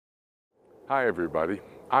Hi everybody,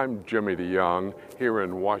 I'm Jimmy DeYoung here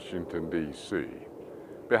in Washington, D.C.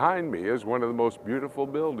 Behind me is one of the most beautiful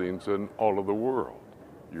buildings in all of the world.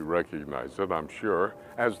 You recognize it, I'm sure,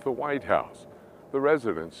 as the White House, the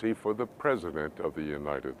residency for the President of the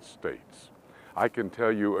United States. I can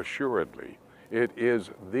tell you assuredly, it is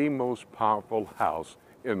the most powerful house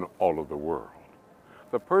in all of the world.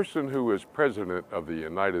 The person who is President of the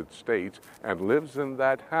United States and lives in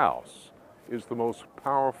that house is the most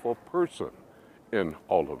powerful person in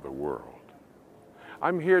all of the world.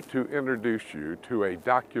 I'm here to introduce you to a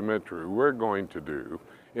documentary we're going to do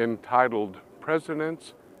entitled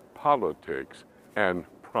Presidents, Politics, and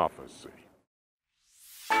Prophecy.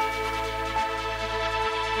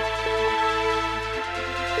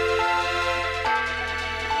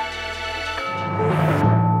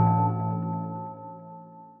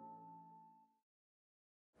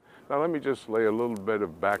 Now let me just lay a little bit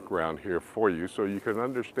of background here for you so you can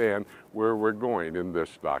understand where we're going in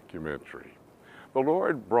this documentary. The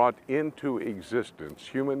Lord brought into existence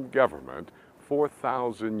human government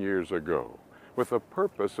 4,000 years ago with the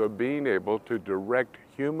purpose of being able to direct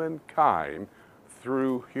humankind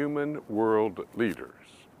through human world leaders.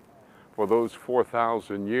 For those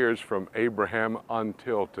 4,000 years from Abraham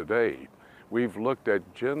until today, we've looked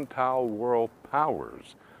at Gentile world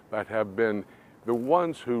powers that have been the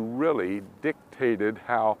ones who really dictated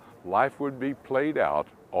how life would be played out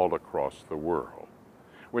all across the world.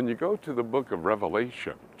 When you go to the book of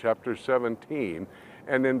Revelation, chapter 17,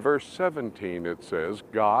 and in verse 17 it says,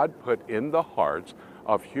 God put in the hearts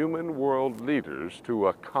of human world leaders to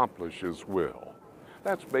accomplish His will.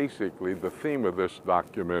 That's basically the theme of this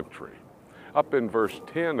documentary. Up in verse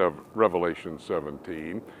 10 of Revelation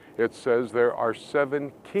 17, it says there are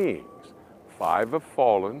 7 kings. 5 have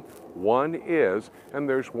fallen, 1 is, and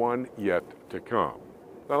there's 1 yet to come.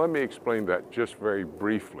 Now let me explain that just very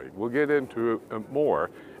briefly. We'll get into it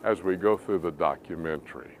more as we go through the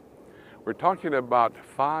documentary. We're talking about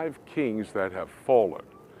 5 kings that have fallen.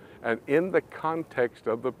 And in the context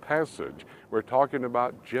of the passage, we're talking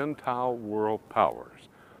about Gentile world powers.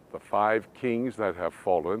 The 5 kings that have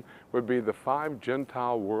fallen would be the 5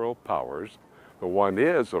 Gentile world powers. The one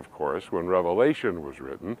is, of course, when Revelation was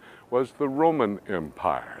written, was the Roman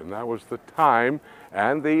Empire. And that was the time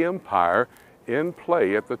and the empire in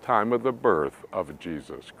play at the time of the birth of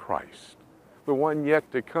Jesus Christ. The one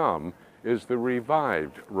yet to come is the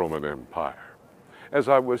revived Roman Empire. As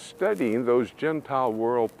I was studying those Gentile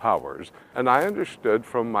world powers, and I understood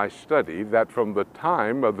from my study that from the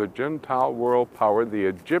time of the Gentile world power, the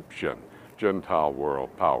Egyptian Gentile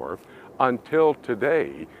world power, until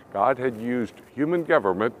today, God had used human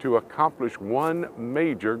government to accomplish one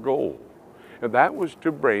major goal, and that was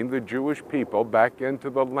to bring the Jewish people back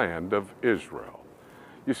into the land of Israel.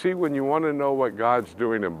 You see, when you want to know what God's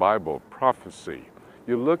doing in Bible prophecy,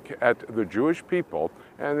 you look at the Jewish people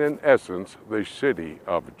and, in essence, the city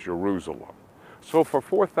of Jerusalem. So for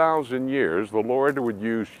 4,000 years, the Lord would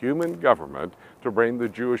use human government to bring the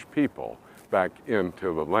Jewish people back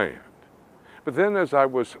into the land. But then as I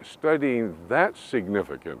was studying that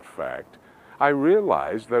significant fact, I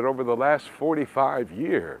realized that over the last 45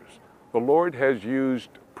 years, the Lord has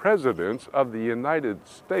used presidents of the United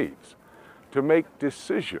States to make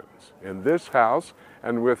decisions in this house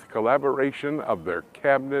and with collaboration of their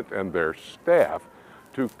cabinet and their staff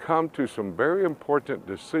to come to some very important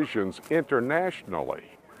decisions internationally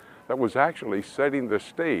that was actually setting the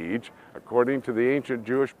stage, according to the ancient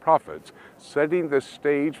Jewish prophets, setting the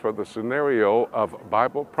stage for the scenario of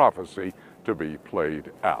Bible prophecy to be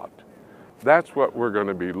played out. That's what we're going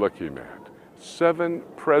to be looking at. 7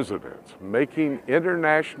 presidents making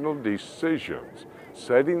international decisions,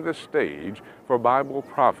 setting the stage for Bible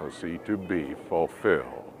prophecy to be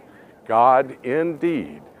fulfilled. God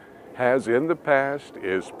indeed has in the past,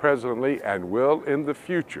 is presently, and will in the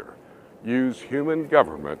future use human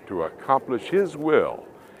government to accomplish His will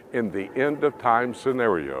in the end of time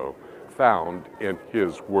scenario found in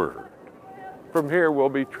His Word. From here, we'll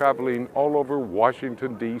be traveling all over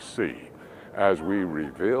Washington, D.C. as we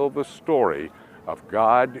reveal the story of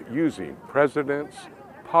God using presidents,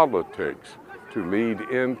 politics to lead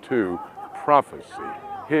into prophecy,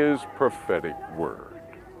 His prophetic word.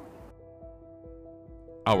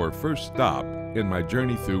 Our first stop in my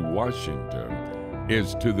journey through Washington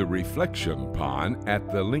is to the reflection pond at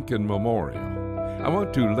the Lincoln Memorial. I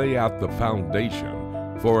want to lay out the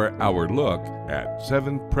foundation for our look at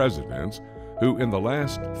 7 presidents who in the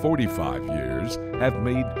last 45 years have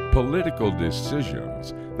made political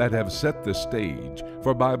decisions that have set the stage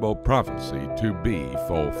for Bible prophecy to be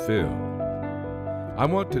fulfilled. I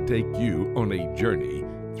want to take you on a journey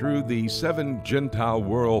through the 7 Gentile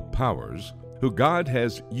world powers who God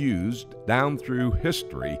has used down through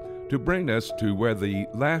history to bring us to where the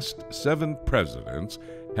last 7 presidents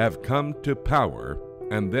have come to power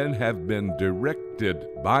and then have been directed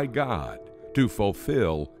by God to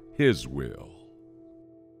fulfill His will.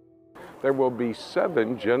 There will be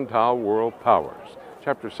 7 Gentile world powers.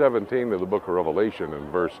 Chapter 17 of the book of Revelation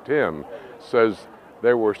in verse 10 says,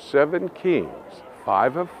 there were 7 kings,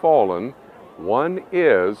 5 have fallen, 1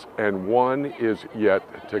 is, and 1 is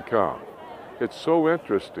yet to come. It's so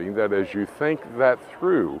interesting that as you think that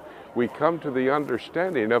through, we come to the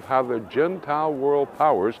understanding of how the Gentile world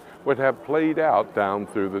powers would have played out down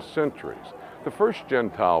through the centuries. The first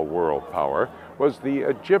Gentile world power was the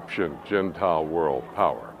Egyptian Gentile world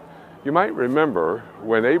power. You might remember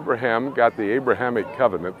when Abraham got the Abrahamic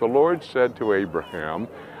covenant, the Lord said to Abraham,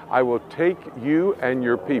 I will take you and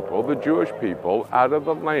your people, the Jewish people, out of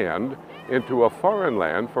the land into a foreign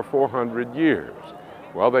land for 400 years.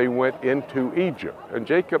 Well, they went into Egypt, and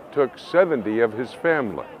Jacob took 70 of his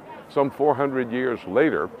family. Some 400 years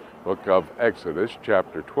later, book of Exodus,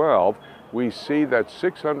 chapter 12, we see that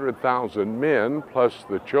 600,000 men, plus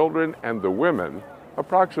the children and the women,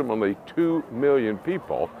 approximately 2 million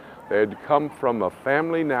people, they had come from a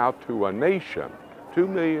family now to a nation. 2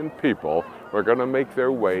 million people were going to make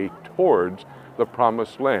their way towards the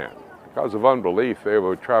promised land. Because of unbelief, they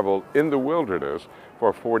would travel in the wilderness for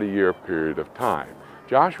a 40-year period of time.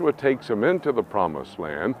 Joshua takes them into the promised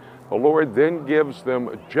land. The Lord then gives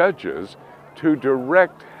them judges to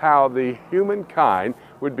direct how the humankind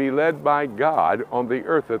would be led by God on the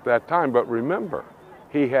earth at that time. But remember,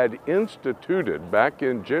 He had instituted back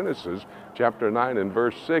in Genesis chapter 9 and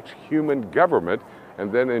verse 6 human government,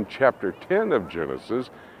 and then in chapter 10 of Genesis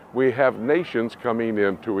we have nations coming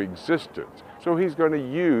into existence. So He's going to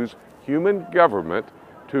use human government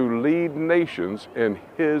to lead nations in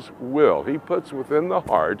His will. He puts within the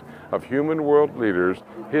heart of human world leaders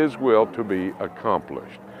His will to be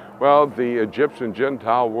accomplished. Well, the Egyptian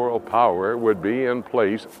Gentile world power would be in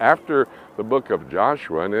place after the book of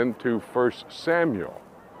Joshua and into 1 Samuel.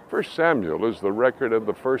 1 Samuel is the record of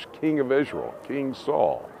the first king of Israel, King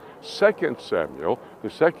Saul. 2 Samuel, the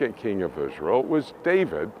second king of Israel, was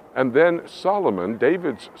David, and then Solomon,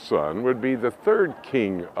 David's son, would be the third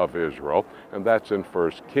king of Israel, and that's in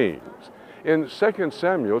 1 Kings. In 2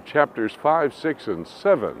 Samuel chapters 5, 6, and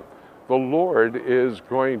 7, the Lord is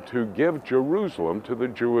going to give Jerusalem to the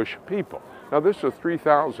Jewish people. Now this is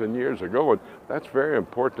 3,000 years ago, and that's very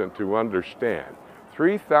important to understand.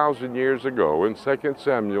 3,000 years ago in 2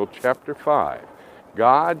 Samuel chapter 5,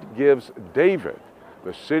 God gives David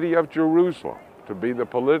the city of Jerusalem to be the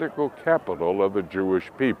political capital of the Jewish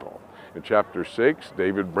people. In chapter 6,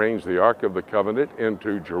 David brings the Ark of the Covenant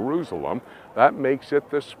into Jerusalem. That makes it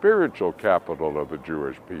the spiritual capital of the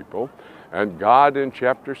Jewish people. And God in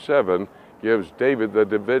chapter 7 gives David the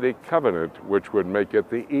Davidic covenant, which would make it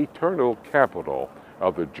the eternal capital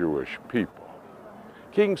of the Jewish people.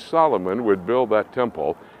 King Solomon would build that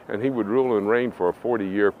temple, and he would rule and reign for a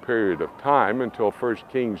 40-year period of time until 1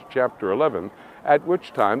 Kings chapter 11, at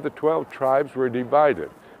which time the 12 tribes were divided.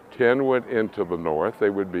 10 went into the north, they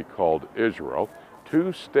would be called Israel.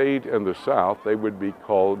 2 stayed in the south, they would be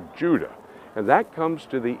called Judah. And that comes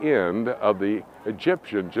to the end of the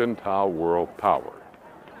Egyptian Gentile world power.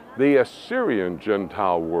 The Assyrian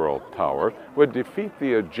Gentile world power would defeat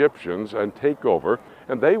the Egyptians and take over,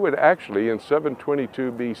 and they would actually, in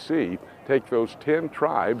 722 BC, take those 10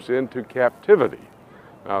 tribes into captivity.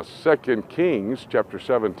 Now, 2 Kings chapter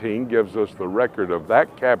 17 gives us the record of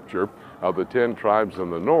that capture of the 10 tribes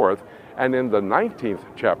in the north, and in the 19th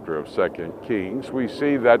chapter of 2 Kings, we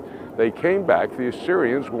see that they came back. The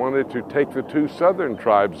Assyrians wanted to take the 2 southern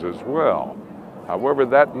tribes as well. However,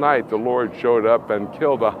 that night the Lord showed up and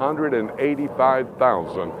killed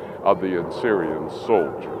 185,000 of the Assyrian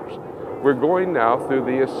soldiers. We're going now through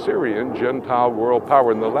the Assyrian Gentile world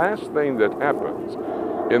power, and the last thing that happens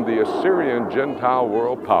in the Assyrian Gentile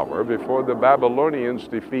world power before the Babylonians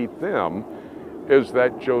defeat them is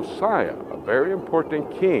that Josiah, a very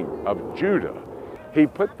important king of Judah, he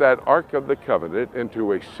put that Ark of the Covenant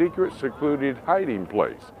into a secret, secluded hiding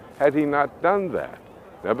place. Had he not done that,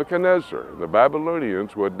 Nebuchadnezzar, the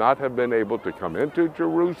Babylonians, would not have been able to come into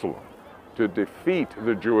Jerusalem to defeat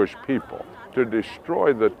the Jewish people, to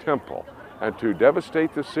destroy the temple, and to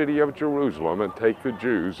devastate the city of Jerusalem and take the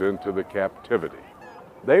Jews into the captivity.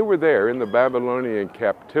 They were there in the Babylonian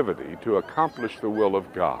captivity to accomplish the will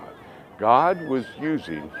of God. God was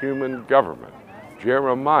using human government.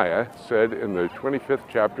 Jeremiah said in the 25th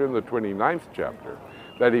chapter and the 29th chapter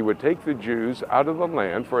that he would take the Jews out of the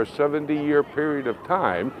land for a 70-year period of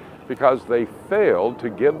time because they failed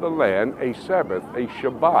to give the land a Sabbath, a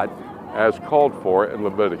Shabbat, as called for in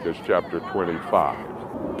Leviticus chapter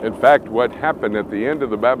 25. In fact, what happened at the end of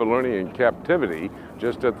the Babylonian captivity,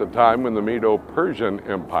 just at the time when the Medo-Persian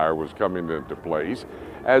Empire was coming into place,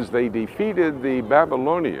 as they defeated the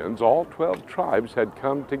Babylonians, all 12 tribes had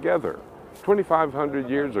come together. 2,500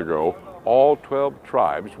 years ago, all 12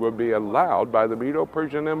 tribes would be allowed by the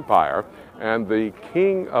Medo-Persian Empire, and the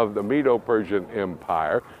king of the Medo-Persian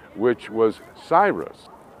Empire, which was Cyrus,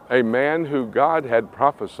 a man who God had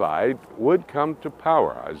prophesied would come to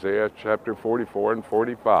power, Isaiah chapter 44 and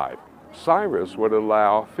 45. Cyrus would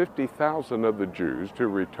allow 50,000 of the Jews to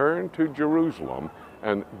return to Jerusalem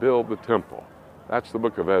and build the temple. That's the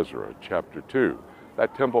book of Ezra, chapter 2.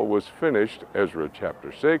 That temple was finished, Ezra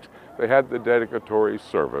chapter 6. They had the dedicatory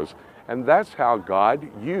service, and that's how God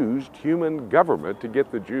used human government to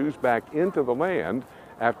get the Jews back into the land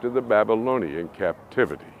after the Babylonian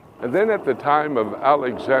captivity. And then at the time of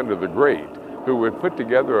Alexander the Great, who would put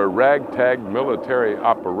together a ragtag military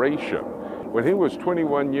operation, when he was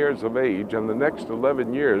 21 years of age, and the next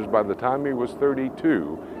 11 years, by the time he was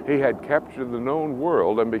 32, he had captured the known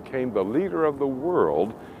world and became the leader of the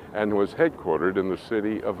world and was headquartered in the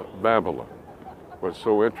city of Babylon. What's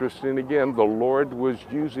so interesting, again, the Lord was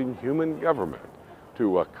using human government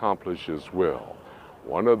to accomplish his will.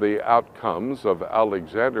 One of the outcomes of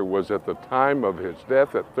Alexander was at the time of his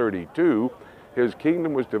death at 32, his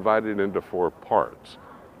kingdom was divided into 4 parts.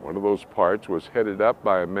 One of those parts was headed up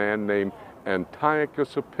by a man named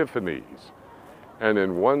Antiochus Epiphanes. And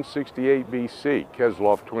in 168 BC,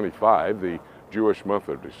 Kislev 25, the Jewish month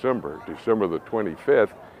of December, December the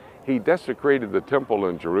 25th, he desecrated the temple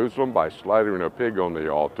in Jerusalem by slaughtering a pig on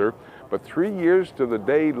the altar. But 3 years to the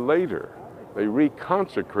day later, they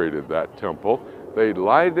reconsecrated that temple. They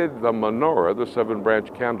lighted the menorah, the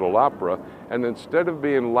 7-branch candelabra, and instead of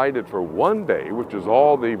being lighted for 1 day, which is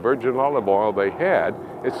all the virgin olive oil they had,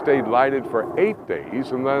 it stayed lighted for 8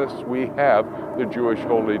 days, and thus we have the Jewish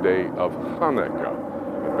holy day of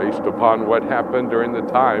Hanukkah. And based upon what happened during the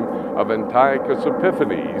time of Antiochus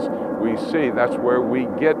Epiphanes, we see that's where we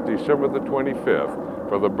get December the 25th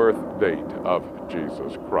for the birth date of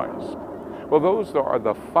Jesus Christ. Well, those are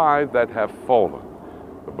the 5 that have fallen.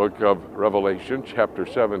 The book of Revelation, chapter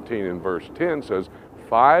 17 and verse 10 says,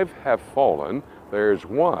 5 have fallen. There's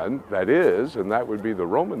 1 that is, and that would be the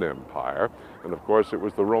Roman Empire. And of course, it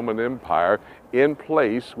was the Roman Empire in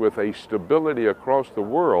place with a stability across the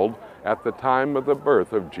world at the time of the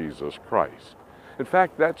birth of Jesus Christ. In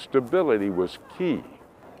fact, that stability was key.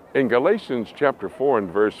 In Galatians chapter 4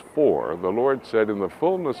 and verse 4, the Lord said, in the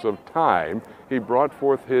fullness of time, he brought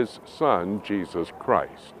forth his Son, Jesus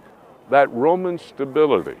Christ. That Roman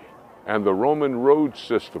stability and the Roman road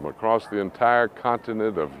system across the entire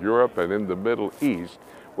continent of Europe and in the Middle East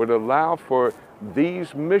would allow for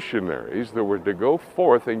these missionaries that were to go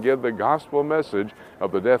forth and give the gospel message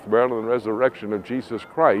of the death, burial, and resurrection of Jesus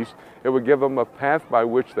Christ. It would give them a path by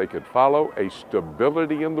which they could follow a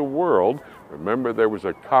stability in the world. Remember, there was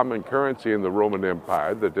a common currency in the Roman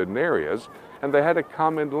Empire, the denarius, and they had a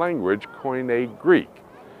common language, Koine Greek.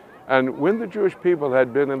 And when the Jewish people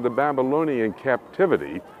had been in the Babylonian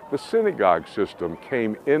captivity, the synagogue system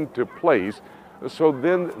came into place. So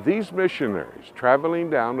then these missionaries traveling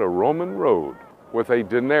down a Roman road with a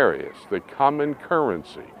denarius, the common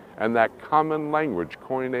currency, and that common language,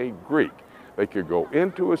 Koine Greek, they could go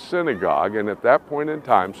into a synagogue and at that point in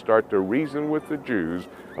time start to reason with the Jews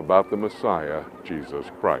about the Messiah, Jesus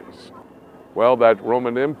Christ. Well, that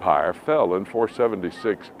Roman Empire fell in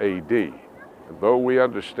 476 AD. Though we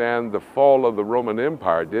understand the fall of the Roman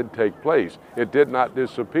Empire did take place, it did not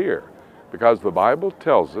disappear, because the Bible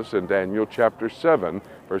tells us in Daniel chapter 7,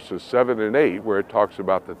 verses 7 and 8, where it talks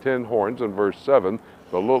about the 10 horns in verse 7,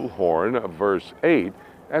 the little horn of verse 8,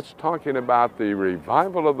 that's talking about the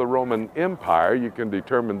revival of the Roman Empire. You can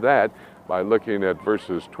determine that by looking at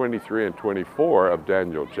verses 23 and 24 of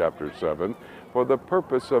Daniel chapter 7, for the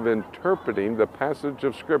purpose of interpreting the passage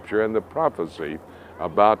of Scripture and the prophecy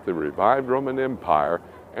about the revived Roman Empire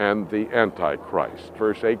and the Antichrist.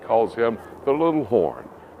 Verse 8 calls him the little horn,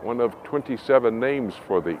 one of 27 names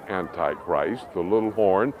for the Antichrist, the little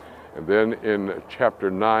horn. And then in chapter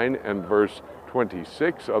 9 and verse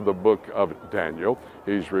 26 of the book of Daniel,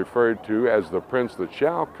 he's referred to as the prince that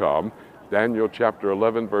shall come. Daniel chapter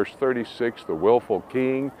 11, verse 36, the willful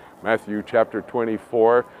king. Matthew chapter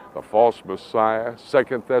 24, the false Messiah.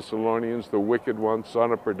 2 Thessalonians, the wicked one,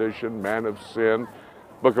 son of perdition, man of sin.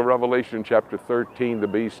 Book of Revelation chapter 13, the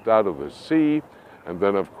beast out of the sea. And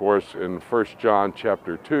then, of course, in 1 John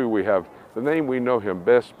chapter 2, we have the name we know him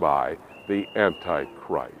best by, the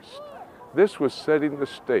Antichrist. This was setting the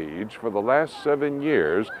stage for the last 7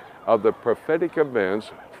 years of the prophetic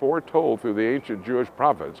events foretold through the ancient Jewish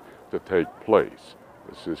prophets to take place.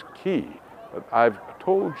 This is key. But I've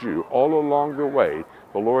told you all along the way,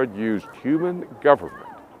 the Lord used human government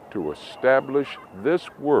to establish this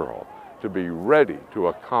world to be ready to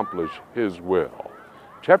accomplish His will.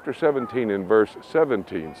 Chapter 17 in verse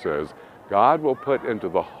 17 says, God will put into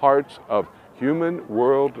the hearts of human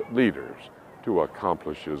world leaders to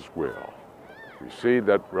accomplish His will. You see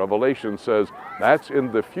that Revelation says that's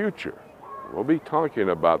in the future. We'll be talking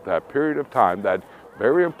about that period of time, that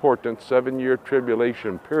very important 7-year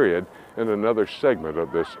tribulation period, in another segment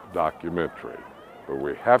of this documentary. But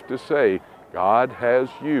we have to say, God has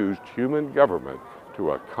used human government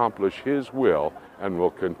to accomplish His will and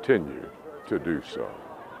will continue to do so.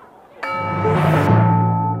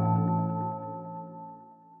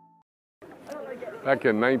 Back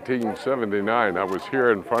in 1979, I was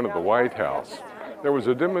here in front of the White House. There was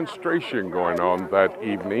a demonstration going on that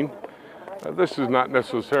evening. This is not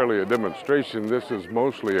necessarily a demonstration. This is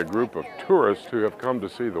mostly a group of tourists who have come to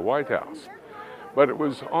see the White House. But it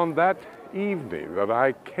was on that evening that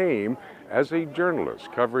I came as a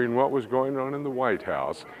journalist covering what was going on in the White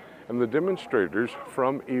House, and the demonstrators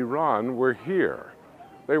from Iran were here.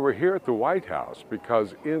 They were here at the White House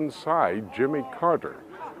because inside Jimmy Carter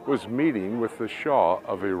was meeting with the Shah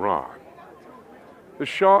of Iran. The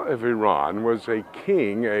Shah of Iran was a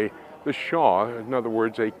king, the Shah, in other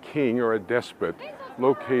words, a king or a despot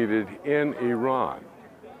located in Iran.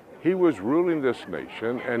 He was ruling this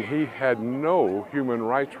nation, and he had no human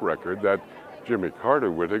rights record that Jimmy Carter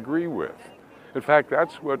would agree with. In fact,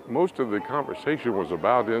 that's what most of the conversation was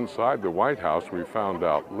about inside the White House, we found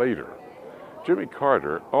out later. Jimmy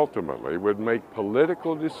Carter ultimately would make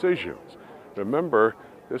political decisions. Remember,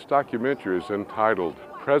 this documentary is entitled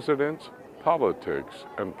Presidents, Politics,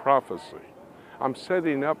 and Prophecy. I'm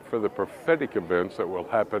setting up for the prophetic events that will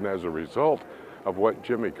happen as a result of what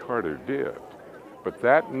Jimmy Carter did. But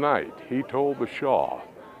that night, he told the Shah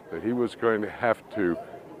that he was going to have to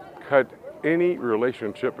cut any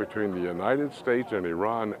relationship between the United States and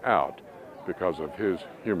Iran out because of his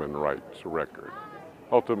human rights record.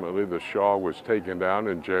 Ultimately, the Shah was taken down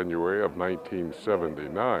in January of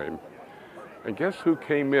 1979. And guess who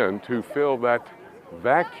came in to fill that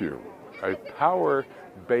vacuum? A power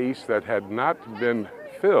base that had not been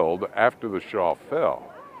filled after the Shah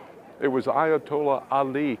fell. It was Ayatollah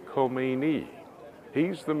Ali Khomeini.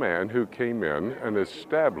 He's the man who came in and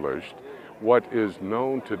established what is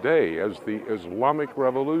known today as the Islamic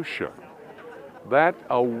Revolution. That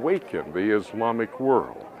awakened the Islamic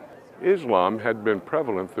world. Islam had been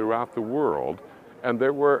prevalent throughout the world, and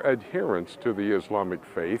there were adherents to the Islamic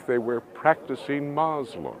faith. They were practicing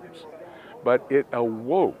Muslims. But it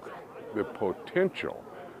awoke the potential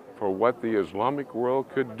for what the Islamic world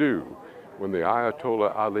could do when the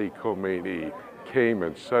Ayatollah Ali Khomeini came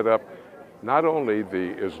and set up not only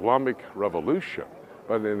the Islamic Revolution,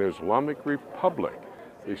 but an Islamic Republic.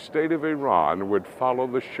 The state of Iran would follow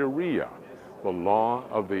the Sharia, the law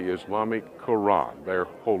of the Islamic Quran, their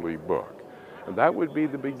holy book. And that would be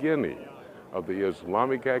the beginning of the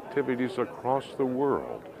Islamic activities across the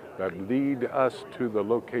world that lead us to the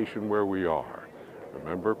location where we are.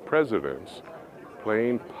 Remember, presidents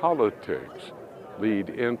playing politics lead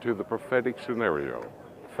into the prophetic scenario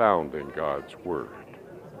found in God's Word.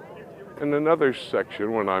 In another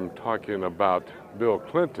section, when I'm talking about Bill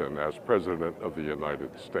Clinton as President of the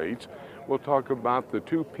United States, we'll talk about the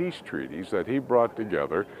 2 peace treaties that he brought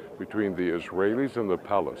together between the Israelis and the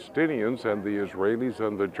Palestinians and the Israelis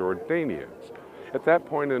and the Jordanians. At that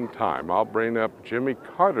point in time, I'll bring up Jimmy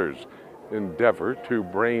Carter's endeavor to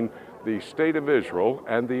bring the State of Israel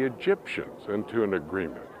and the Egyptians into an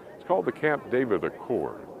agreement. It's called the Camp David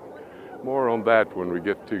Accord. More on that when we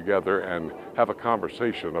get together and have a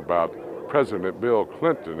conversation about President Bill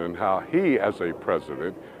Clinton and how he, as a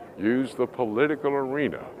president, used the political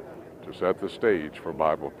arena to set the stage for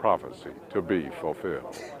Bible prophecy to be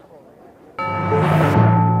fulfilled.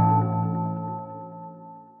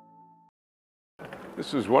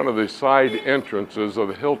 This is one of the side entrances of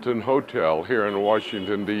the Hilton Hotel here in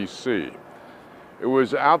Washington, D.C. It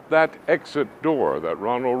was out that exit door that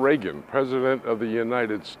Ronald Reagan, President of the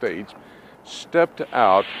United States, stepped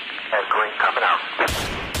out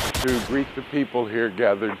to greet the people here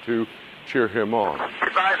gathered to cheer him on.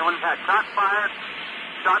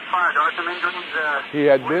 He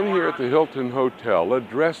had been here at the Hilton Hotel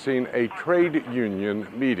addressing a trade union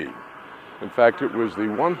meeting. In fact, it was the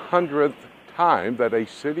 100th time that a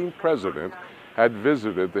sitting president had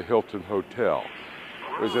visited the Hilton Hotel.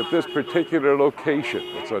 It was at this particular location.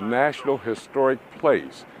 It's a National Historic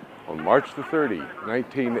Place. On March the 30th,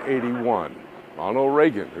 1981, Ronald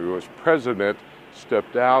Reagan, who was president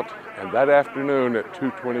stepped out, and that afternoon at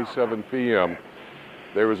 2:27 p.m.,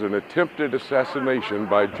 there was an attempted assassination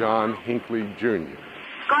by John Hinckley Jr.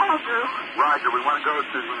 Go on, Drew. Roger, we want to go to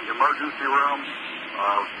the emergency room.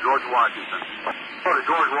 George Washington. Go to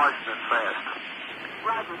George Washington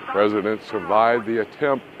fast. The president survived the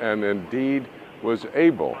attempt and indeed was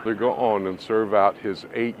able to go on and serve out his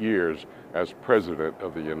 8 years as President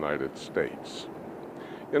of the United States.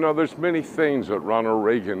 You know, there's many things that Ronald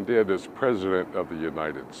Reagan did as President of the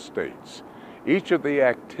United States. Each of the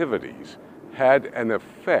activities had an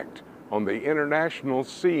effect on the international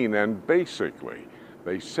scene, and basically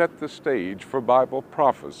they set the stage for Bible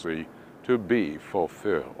prophecy to be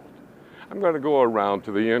fulfilled. I'm going to go around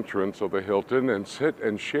to the entrance of the Hilton and sit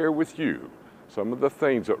and share with you some of the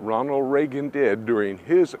things that Ronald Reagan did during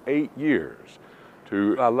his 8 years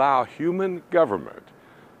to allow human government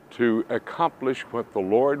to accomplish what the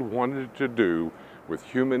Lord wanted to do with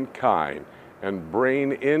humankind and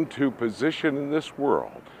bring into position in this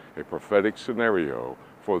world a prophetic scenario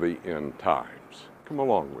for the end times. Come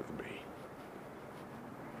along with me.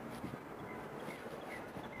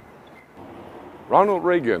 Ronald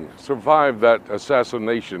Reagan survived that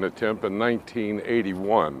assassination attempt in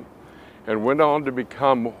 1981 and went on to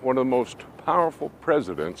become one of the most powerful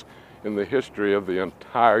presidents in the history of the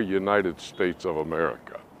entire United States of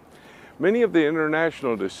America. Many of the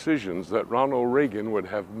international decisions that Ronald Reagan would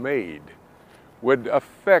have made would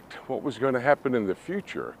affect what was going to happen in the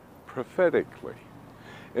future prophetically.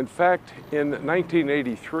 In fact, in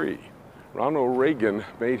 1983, Ronald Reagan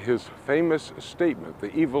made his famous statement,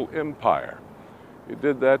 "The Evil Empire." He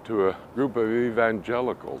did that to a group of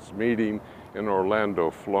evangelicals meeting in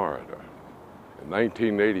Orlando, Florida. In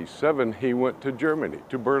 1987, he went to Germany,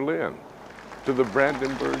 to Berlin, to the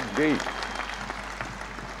Brandenburg Gate.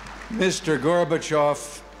 Mr.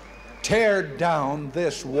 Gorbachev, tear down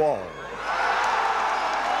this wall.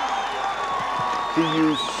 He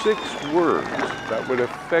used 6 words that would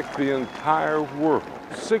affect the entire world.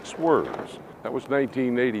 6 words. That was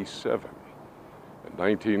 1987. In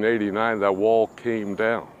 1989, that wall came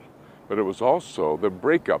down. But it was also the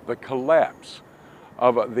breakup, the collapse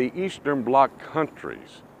of the Eastern Bloc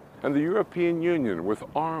countries. And the European Union, with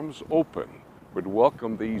arms open, would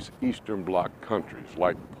welcome these Eastern Bloc countries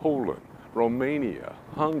like Poland, Romania,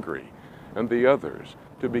 Hungary, and the others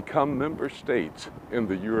to become member states in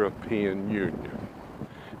the European Union.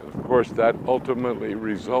 And of course, that ultimately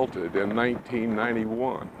resulted in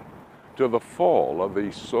 1991 to the fall of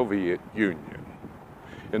the Soviet Union.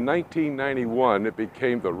 In 1991, it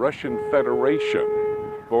became the Russian Federation.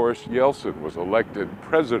 Boris Yeltsin was elected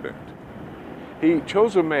president. He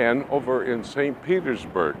chose a man over in St.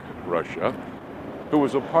 Petersburg, Russia, who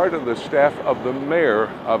was a part of the staff of the mayor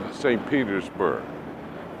of St. Petersburg.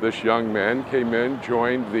 This young man came in,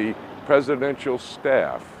 joined the presidential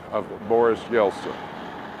staff of Boris Yeltsin.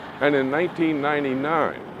 And in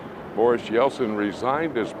 1999, Boris Yeltsin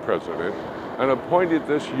resigned as president and appointed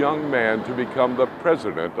this young man to become the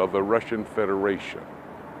president of the Russian Federation.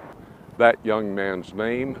 That young man's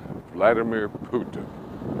name, Vladimir Putin.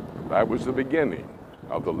 That was the beginning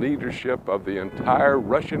of the leadership of the entire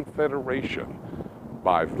Russian Federation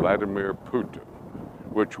by Vladimir Putin,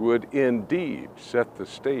 which would indeed set the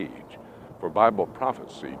stage for Bible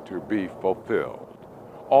prophecy to be fulfilled,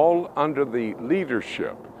 all under the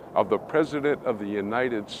leadership of the President of the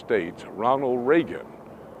United States, Ronald Reagan,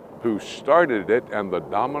 who started it, and the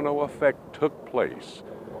domino effect took place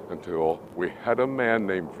until we had a man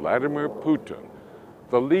named Vladimir Putin,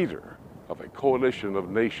 the leader of a coalition of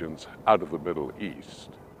nations out of the Middle East.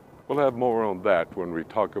 We'll have more on that when we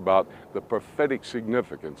talk about the prophetic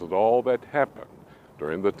significance of all that happened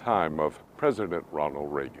during the time of President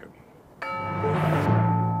Ronald Reagan.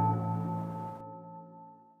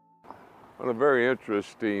 On a very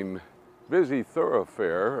interesting, busy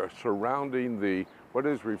thoroughfare surrounding what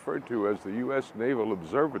is referred to as the U.S. Naval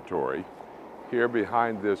Observatory here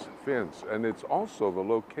behind this fence, and it's also the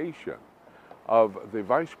location of the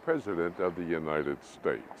Vice President of the United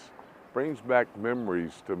States. Brings back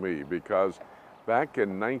memories to me because back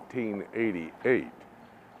in 1988,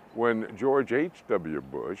 when George H.W.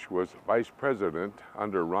 Bush was Vice President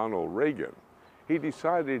under Ronald Reagan, he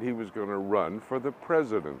decided he was going to run for the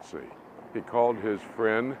presidency. He called his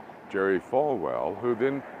friend Jerry Falwell, who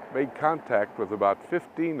then made contact with about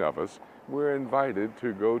 15 of us. We were invited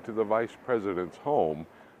to go to the Vice President's home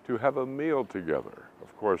to have a meal together.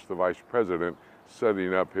 Of course, the Vice President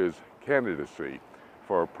setting up his candidacy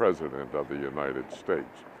for President of the United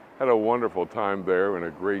States. Had a wonderful time there and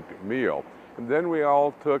a great meal. And then we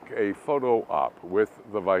all took a photo op with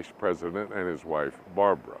the Vice President and his wife,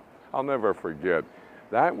 Barbara. I'll never forget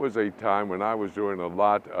That was a time when I was doing a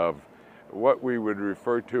lot of what we would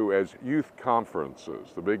refer to as youth conferences.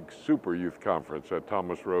 The big super youth conference at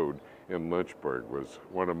Thomas Road in Lynchburg was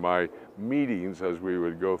one of my meetings as we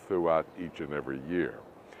would go throughout each and every year.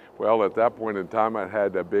 Well, at that point in time, I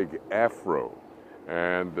had a big afro,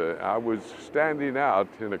 and I was standing out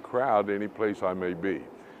in a crowd any place I may be.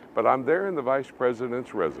 But I'm there in the Vice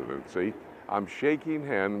President's residency. I'm shaking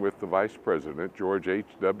hand with the Vice President, George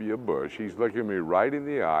H.W. Bush. He's looking me right in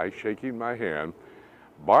the eye, shaking my hand.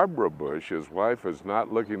 Barbara Bush, his wife, is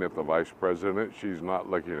not looking at the Vice President. She's not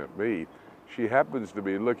looking at me. She happens to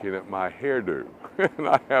be looking at my hairdo. And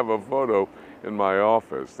I have a photo in my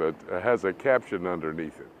office that has a caption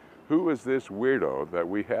underneath it. Who is this weirdo that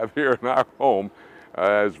we have here in our home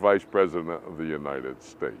as Vice President of the United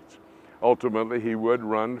States? Ultimately, he would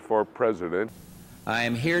run for president. I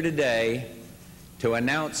am here today to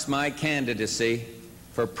announce my candidacy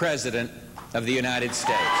for President of the United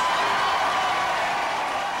States.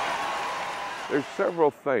 There's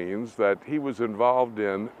several things that he was involved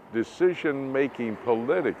in decision-making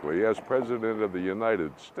politically as President of the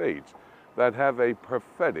United States that have a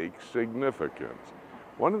prophetic significance.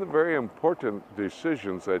 One of the very important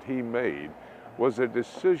decisions that he made was a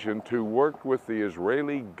decision to work with the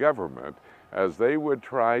Israeli government as they would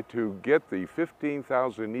try to get the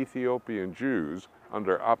 15,000 Ethiopian Jews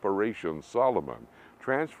under Operation Solomon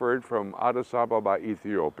transferred from Addis Ababa,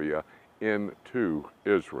 Ethiopia, into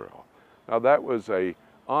Israel. Now that was an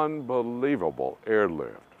unbelievable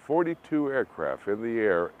airlift. 42 aircraft in the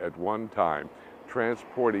air at one time,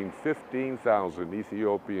 transporting 15,000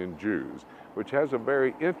 Ethiopian Jews, which has a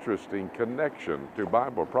very interesting connection to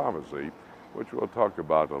Bible prophecy, which we'll talk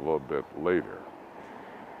about a little bit later.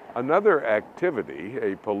 Another activity,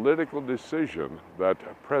 a political decision that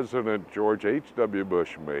President George H.W.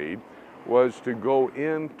 Bush made was to go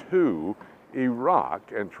into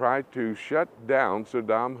Iraq and try to shut down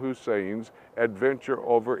Saddam Hussein's adventure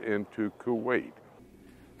over into Kuwait.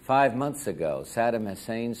 5 months ago, Saddam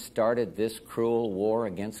Hussein started this cruel war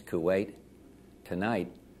against Kuwait.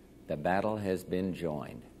 Tonight, the battle has been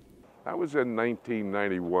joined. That was in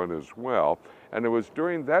 1991 as well, and it was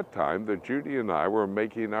during that time that Judy and I were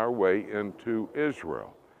making our way into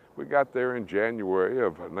Israel. We got there in January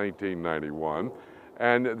of 1991,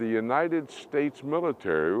 and the United States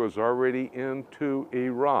military was already into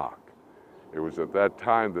Iraq. It was at that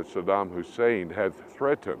time that Saddam Hussein had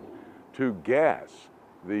threatened to gas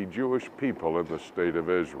the Jewish people in the state of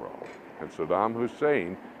Israel. And Saddam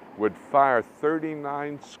Hussein would fire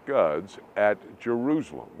 39 scuds at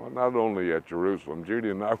Jerusalem. Well, not only at Jerusalem. Judy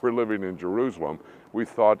and I were living in Jerusalem. We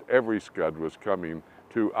thought every scud was coming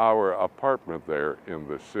to our apartment there in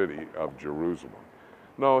the city of Jerusalem.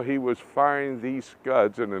 No, he was firing these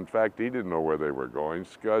scuds, and in fact, he didn't know where they were going.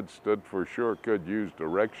 Scud stood for sure could use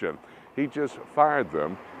direction. He just fired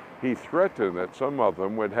them. He threatened that some of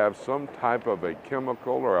them would have some type of a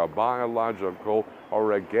chemical or a biological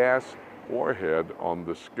or a gas warhead on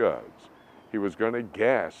the scuds. He was going to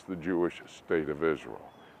gas the Jewish state of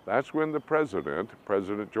Israel. That's when the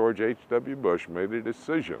President George H.W. Bush, made a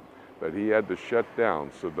decision that he had to shut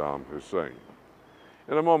down Saddam Hussein.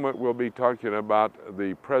 In a moment, we'll be talking about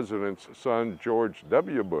the President's son, George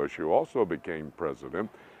W. Bush, who also became president,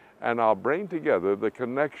 and I'll bring together the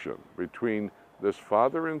connection between this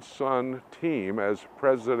father and son team as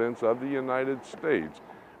presidents of the United States,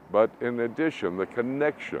 but in addition, the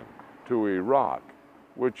connection to Iraq,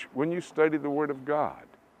 which, when you study the Word of God,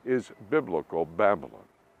 is biblical Babylon.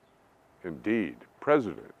 Indeed,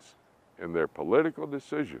 presidents in their political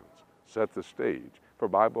decisions set the stage for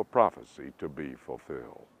Bible prophecy to be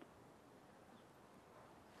fulfilled.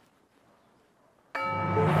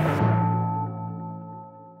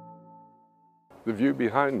 The view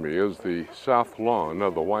behind me is the south lawn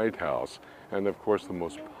of the White House, and of course the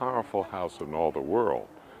most powerful house in all the world.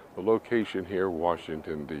 The location here,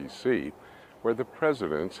 Washington, D.C., where the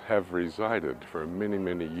presidents have resided for many,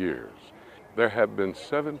 many years. There have been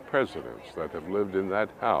 7 presidents that have lived in that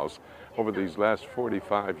house over these last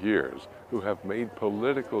 45 years who have made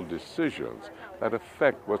political decisions that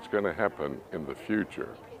affect what's going to happen in the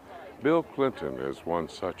future. Bill Clinton is one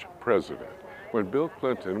such president. When Bill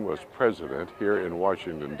Clinton was president here in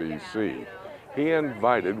Washington, D.C., he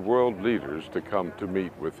invited world leaders to come to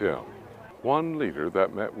meet with him. One leader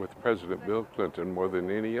that met with President Bill Clinton more than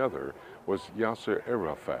any other was Yasser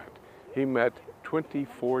Arafat. He met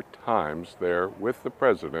 24 times there with the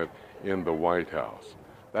president in the White House.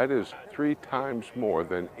 That is 3 times more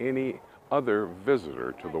than any other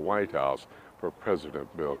visitor to the White House for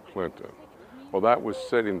President Bill Clinton. Well, that was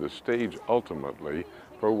setting the stage ultimately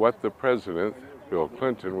for what the president, Bill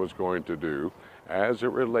Clinton, was going to do as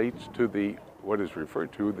it relates to what is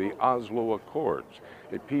referred to the Oslo Accords,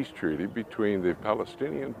 a peace treaty between the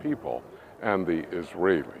Palestinian people and the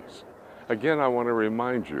Israelis. Again, I want to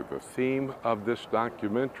remind you the theme of this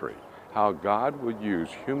documentary, how God would use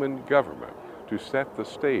human government to set the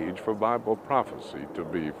stage for Bible prophecy to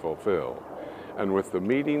be fulfilled. And with the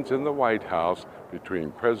meetings in the White House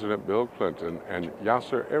between President Bill Clinton and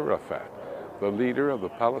Yasser Arafat, the leader of the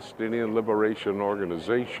Palestinian Liberation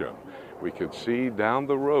Organization, we could see down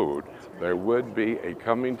the road there would be a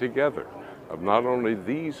coming together of not only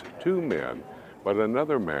these two men, but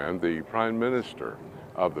another man, the Prime Minister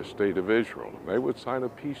of the State of Israel. They would sign a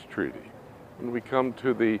peace treaty. When we come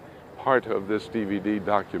to the part of this DVD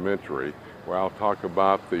documentary where I'll talk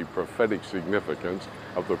about the prophetic significance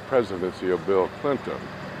of the presidency of Bill Clinton,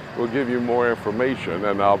 we'll give you more information,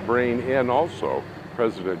 and I'll bring in also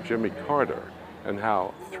President Jimmy Carter and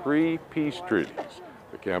how three peace treaties,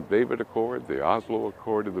 the Camp David Accord, the Oslo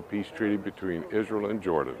Accord, and the peace treaty between Israel and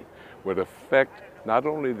Jordan, would affect not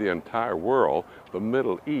only the entire world, the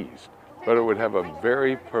Middle East, but it would have a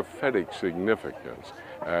very prophetic significance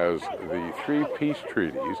as the three peace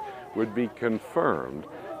treaties would be confirmed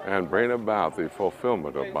and bring about the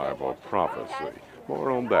fulfillment of Bible prophecy.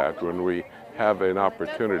 More on that when we have an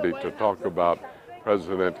opportunity to talk about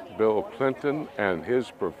President Bill Clinton and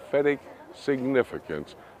his prophetic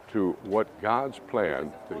significance to what God's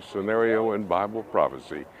plan, the scenario in Bible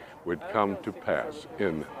prophecy, would come to pass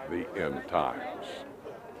in the end times.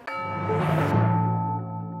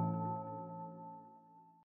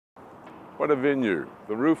 What a venue,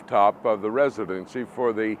 the rooftop of the residency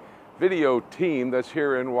for the video team that's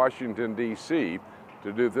here in Washington, D.C.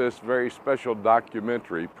 to do this very special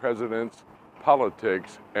documentary, Presidents,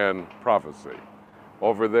 Politics, and Prophecy.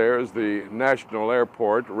 Over there is the National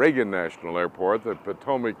Airport, Reagan National Airport, the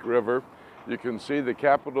Potomac River. You can see the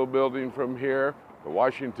Capitol building from here, the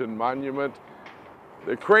Washington Monument,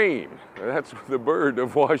 the crane. That's the bird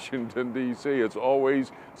of Washington, D.C. It's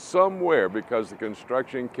always somewhere because the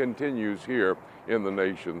construction continues here in the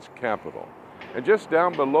nation's capital. And just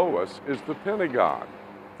down below us is the Pentagon.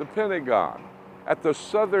 The Pentagon. At the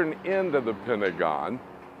southern end of the Pentagon,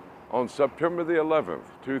 on September the 11th,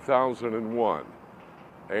 2001,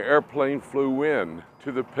 an airplane flew in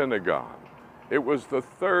to the Pentagon. It was the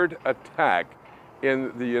third attack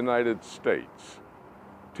in the United States.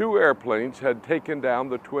 Two airplanes had taken down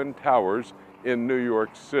the Twin Towers in New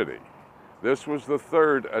York City. This was the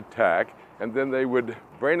third attack, and then they would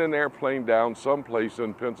bring an airplane down someplace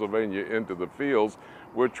in Pennsylvania into the fields,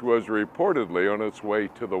 which was reportedly on its way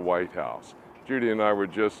to the White House. Judy and I were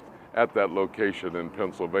just at that location in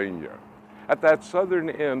Pennsylvania. At that southern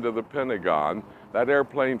end of the Pentagon, that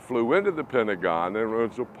airplane flew into the Pentagon and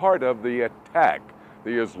was a part of the attack,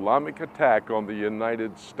 the Islamic attack on the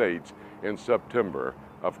United States in September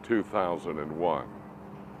of 2001.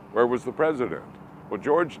 Where was the president? Well,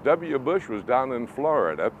 George W. Bush was down in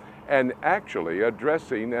Florida and actually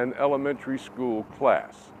addressing an elementary school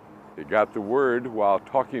class. He got the word while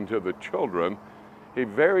talking to the children. He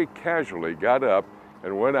very casually got up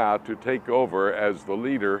and went out to take over as the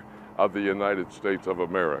leader of the United States of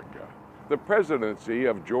America. The presidency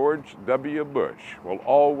of George W. Bush will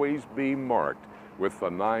always be marked with the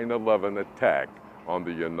 9/11 attack on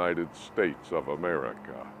the United States of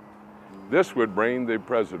America. This would bring the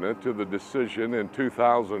president to the decision in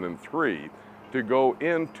 2003 to go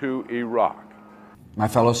into Iraq. My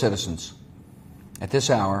fellow citizens, at this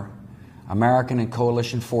hour, American and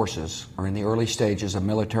coalition forces are in the early stages of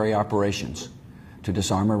military operations to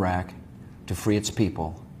disarm Iraq, to free its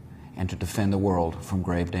people, and to defend the world from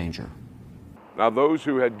grave danger. Now, those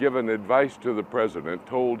who had given advice to the president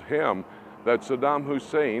told him that Saddam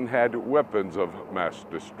Hussein had weapons of mass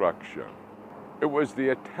destruction. It was the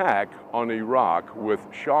attack on Iraq with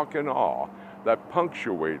shock and awe that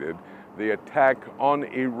punctuated the attack on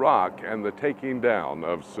Iraq and the taking down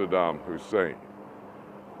of Saddam Hussein.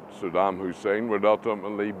 Saddam Hussein would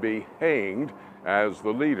ultimately be hanged as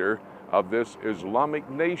the leader of this Islamic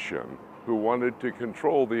nation who wanted to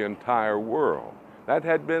control the entire world. That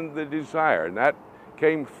had been the desire, and that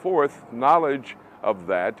came forth knowledge of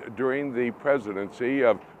that during the presidency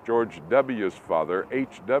of George W.'s father,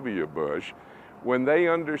 H.W. Bush, when they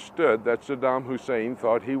understood that Saddam Hussein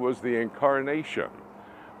thought he was the incarnation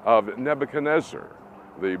of Nebuchadnezzar,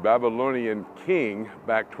 the Babylonian king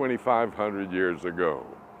back 2,500 years ago.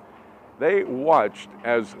 They watched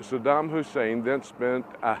as Saddam Hussein then spent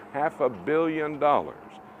 $500 million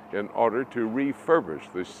in order to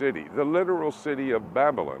refurbish the city, the literal city of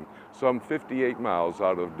Babylon, some 58 miles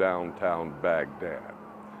out of downtown Baghdad.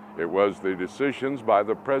 It was the decisions by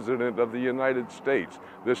the President of the United States,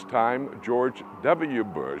 this time George W.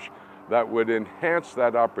 Bush, that would enhance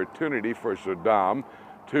that opportunity for Saddam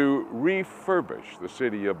to refurbish the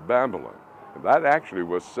city of Babylon. And that actually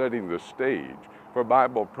was setting the stage for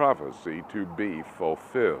Bible prophecy to be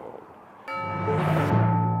fulfilled.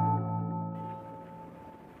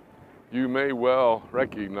 You may well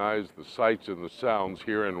recognize the sights and the sounds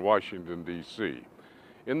here in Washington, D.C.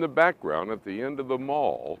 In the background, at the end of the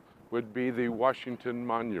mall, would be the Washington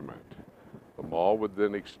Monument. The mall would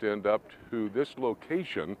then extend up to this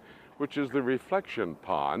location, which is the reflection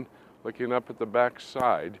pond, looking up at the back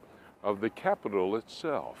side of the Capitol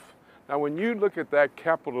itself. Now, when you look at that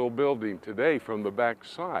Capitol building today from the back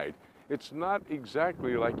side, it's not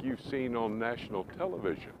exactly like you've seen on national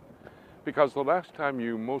television, because the last time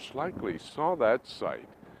you most likely saw that site,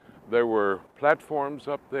 there were platforms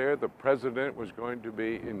up there, the president was going to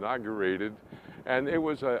be inaugurated, and it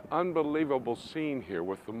was an unbelievable scene here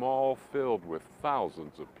with the mall filled with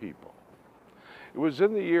thousands of people. It was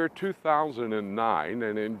in the year 2009,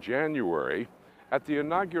 and in January, at the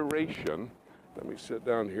inauguration, let me sit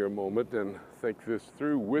down here a moment and think this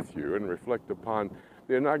through with you and reflect upon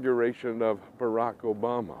the inauguration of Barack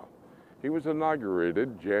Obama. He was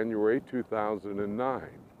inaugurated January 2009.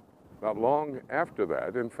 Not long after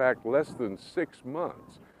that, in fact, less than 6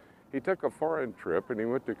 months, he took a foreign trip and he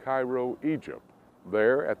went to Cairo, Egypt.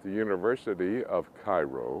 There, at the University of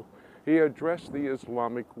Cairo, he addressed the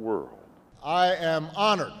Islamic world. I am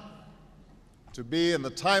honored to be in the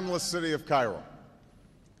timeless city of Cairo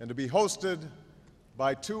and to be hosted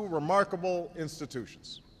by two remarkable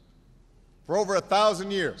institutions. For over 1,000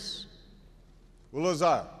 years,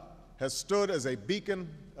 Al-Azhar has stood as a beacon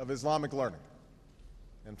of Islamic learning.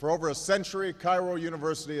 And for over a century, Cairo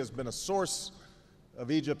University has been a source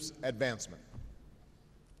of Egypt's advancement.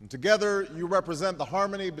 And together, you represent the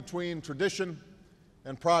harmony between tradition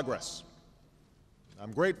and progress.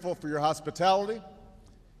 I'm grateful for your hospitality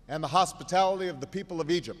and the hospitality of the people of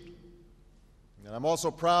Egypt. And I'm also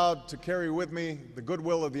proud to carry with me the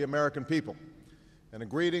goodwill of the American people and a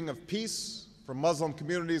greeting of peace from Muslim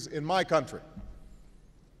communities in my country.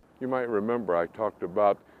 You might remember I talked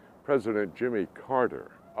about President Jimmy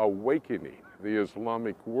Carter awakening the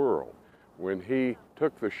Islamic world when he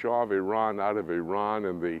took the Shah of Iran out of Iran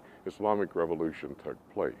and the Islamic Revolution took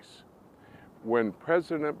place. When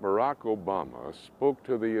President Barack Obama spoke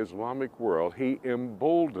to the Islamic world, he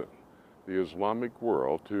emboldened the Islamic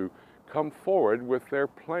world to come forward with their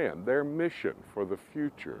plan, their mission for the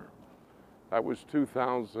future. That was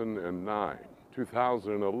 2009,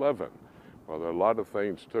 2011. Well, a lot of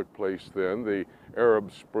things took place then. The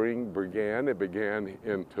Arab Spring began. It began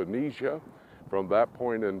in Tunisia. From that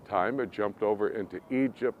point in time, it jumped over into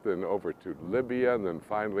Egypt, then over to Libya, and then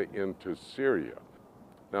finally into Syria.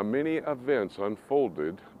 Now, many events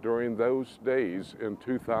unfolded during those days in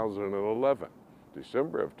 2011.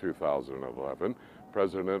 December of 2011,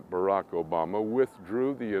 President Barack Obama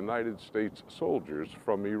withdrew the United States soldiers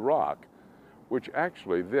from Iraq, which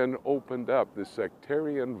actually then opened up the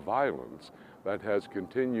sectarian violence that has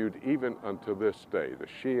continued even unto this day, the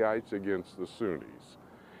Shiites against the Sunnis.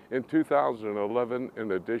 In 2011,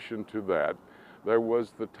 in addition to that, there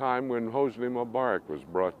was the time when Hosni Mubarak was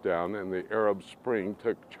brought down and the Arab Spring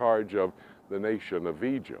took charge of the nation of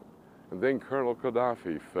Egypt. And then Colonel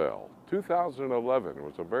Gaddafi fell. 2011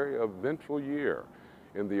 was a very eventful year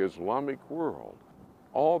in the Islamic world,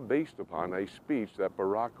 all based upon a speech that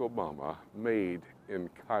Barack Obama made in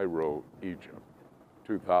Cairo, Egypt.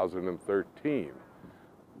 2013,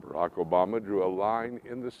 Barack Obama drew a line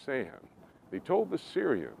in the sand. He told the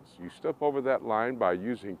Syrians, you step over that line by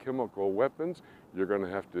using chemical weapons, you're going to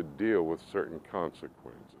have to deal with certain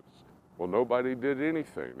consequences. Well, nobody did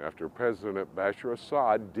anything after President Bashar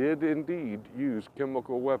Assad did indeed use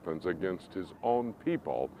chemical weapons against his own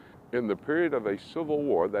people in the period of a civil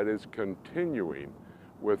war that is continuing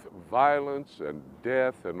with violence and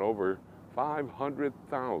death and over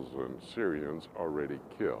 500,000 Syrians already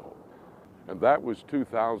killed. And that was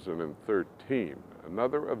 2013,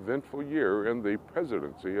 another eventful year in the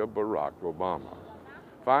presidency of Barack Obama.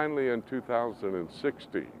 Finally, in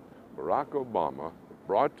 2016, Barack Obama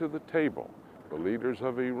brought to the table the leaders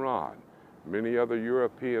of Iran, many other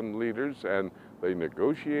European leaders, and they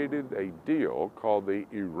negotiated a deal called the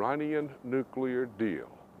Iranian nuclear deal.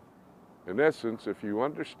 In essence, if you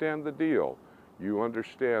understand the deal, you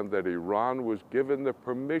understand that Iran was given the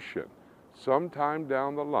permission sometime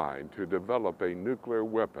down the line to develop a nuclear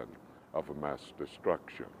weapon of mass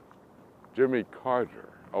destruction. Jimmy Carter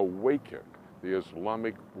awakened the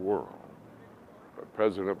Islamic world. But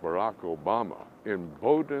President Barack Obama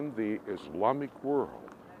emboldened the Islamic world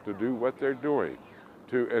to do what they're doing,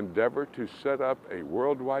 to endeavor to set up a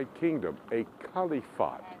worldwide kingdom, a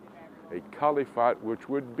caliphate which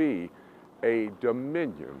would be a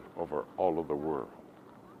dominion over all of the world.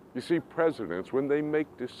 You see, presidents, when they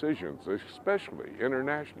make decisions, especially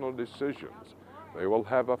international decisions, they will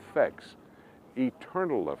have effects,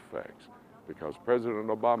 eternal effects, because President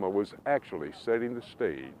Obama was actually setting the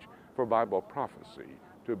stage for Bible prophecy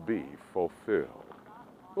to be fulfilled.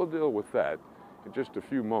 We'll deal with that in just a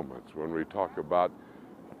few moments when we talk about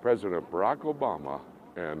President Barack Obama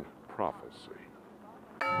and prophecy.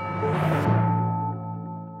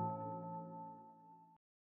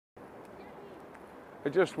 I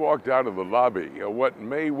just walked out of the lobby of what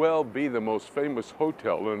may well be the most famous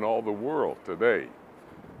hotel in all the world today.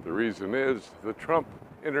 The reason is the Trump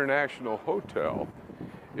International Hotel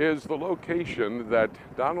is the location that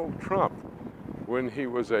Donald Trump, when he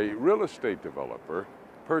was a real estate developer,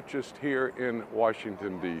 purchased here in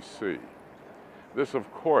Washington, D.C. This,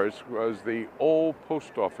 of course, was the old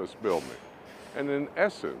post office building. And in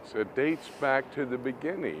essence, it dates back to the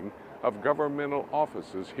beginning of governmental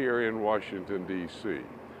offices here in Washington, D.C.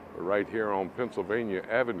 We're right here on Pennsylvania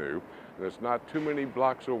Avenue, and it's not too many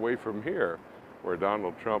blocks away from here where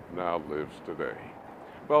Donald Trump now lives today.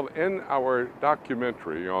 Well, in our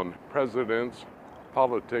documentary on presidents,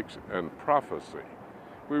 politics, and prophecy,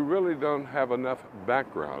 we really don't have enough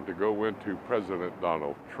background to go into President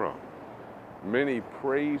Donald Trump. Many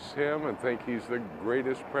praise him and think he's the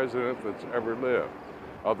greatest president that's ever lived.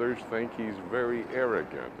 Others think he's very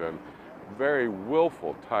arrogant and very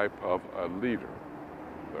willful type of a leader.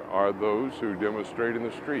 There are those who demonstrate in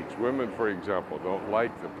the streets. Women, for example, don't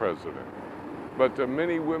like the president. But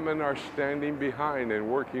many women are standing behind and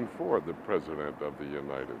working for the President of the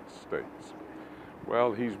United States.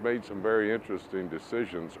 Well, he's made some very interesting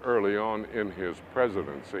decisions early on in his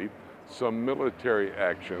presidency. Some military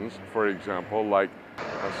actions, for example, like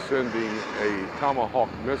sending a Tomahawk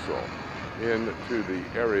missile into the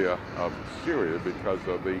area of Syria because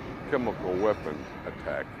of the chemical weapon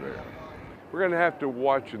attack there. We're going to have to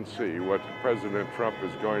watch and see what President Trump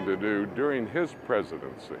is going to do during his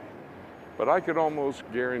presidency. But I could almost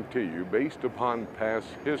guarantee you, based upon past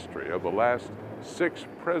history of the last 6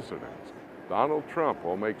 presidents, Donald Trump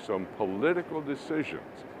will make some political decisions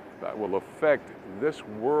that will affect this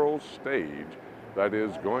world stage that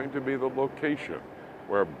is going to be the location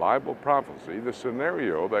where Bible prophecy, the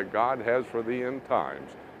scenario that God has for the end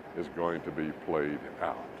times, is going to be played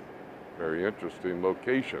out. Very interesting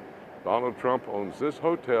location. Donald Trump owns this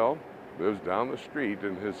hotel, lives down the street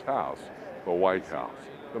in his house, the White House,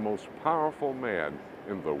 the most powerful man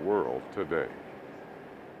in the world today.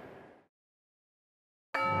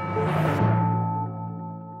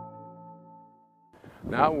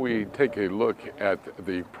 Now we take a look at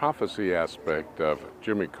the prophecy aspect of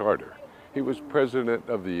Jimmy Carter. He was President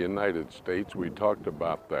of the United States. We talked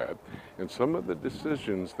about that. And some of the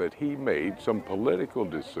decisions that he made, some political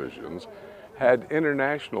decisions, had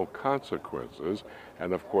international consequences.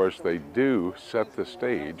 And of course, they do set the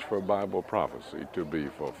stage for Bible prophecy to be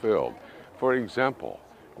fulfilled. For example,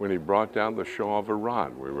 when he brought down the Shah of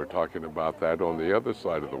Iran, we were talking about that on the other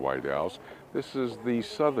side of the White House. This is the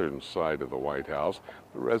southern side of the White House,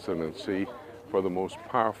 the residency for the most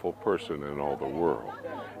powerful person in all the world.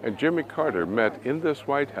 And Jimmy Carter met in this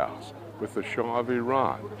White House with the Shah of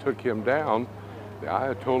Iran, took him down. The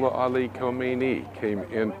Ayatollah Ali Khamenei came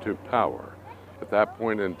into power. At that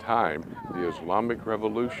point in time, the Islamic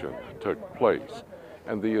Revolution took place,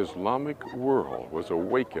 and the Islamic world was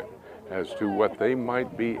awakened as to what they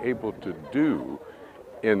might be able to do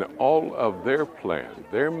in all of their plan,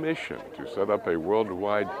 their mission to set up a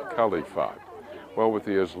worldwide caliphate. Well, with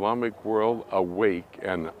the Islamic world awake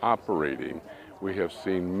and operating, we have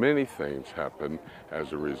seen many things happen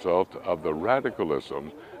as a result of the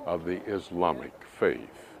radicalism of the Islamic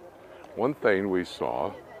faith. One thing we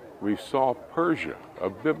saw Persia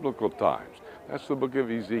of biblical times. That's the book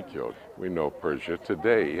of Ezekiel. We know Persia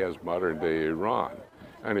today as modern-day Iran.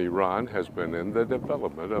 And Iran has been in the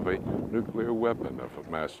development of a nuclear weapon of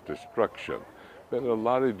mass destruction. Been a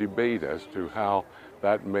lot of debate as to how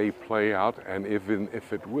that may play out and even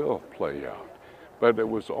if it will play out. But it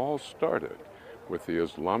was all started with the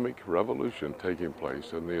Islamic Revolution taking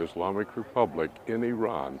place and the Islamic Republic in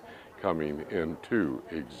Iran coming into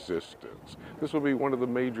existence. This will be one of the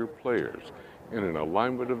major players in an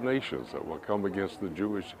alignment of nations that will come against the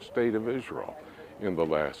Jewish state of Israel in the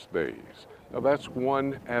last days. Now that's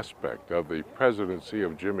one aspect of the presidency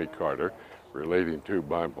of Jimmy Carter relating to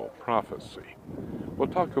Bible prophecy. We'll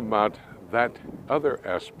talk about that other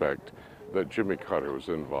aspect that Jimmy Carter was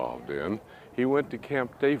involved in he went to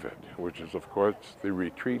Camp David, which is, of course, the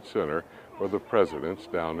retreat center for the presidents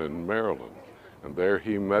down in Maryland. And there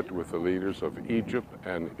he met with the leaders of Egypt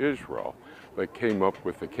and Israel that came up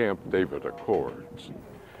with the Camp David Accords.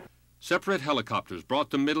 Separate helicopters brought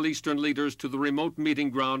the Middle Eastern leaders to the remote meeting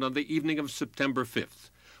ground on the evening of September 5th.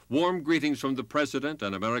 Warm greetings from the President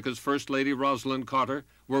and America's First Lady Rosalind Carter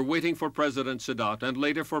were waiting for President Sadat and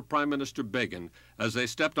later for Prime Minister Begin as they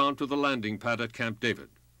stepped onto the landing pad at Camp David.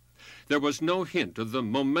 There was no hint of the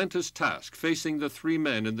momentous task facing the three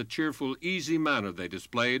men in the cheerful, easy manner they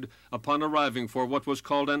displayed upon arriving for what was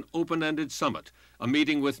called an open-ended summit, a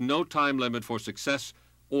meeting with no time limit for success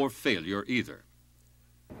or failure either.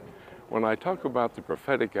 When I talk about the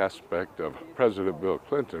prophetic aspect of President Bill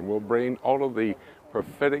Clinton, we'll bring all of the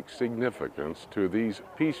prophetic significance to these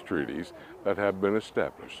peace treaties that have been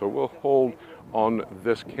established. So we'll hold on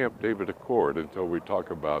this Camp David Accord until we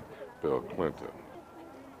talk about Bill Clinton.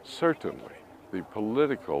 Certainly, the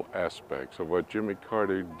political aspects of what Jimmy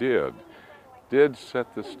Carter did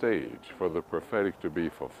set the stage for the prophetic to be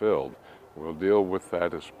fulfilled. We'll deal with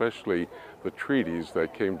that, especially the treaties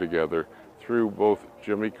that came together through both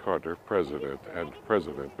Jimmy Carter, President, and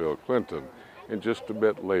President Bill Clinton, in just a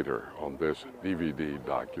bit later on this DVD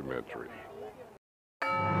documentary.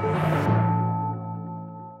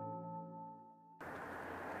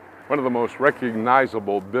 One of the most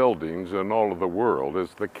recognizable buildings in all of the world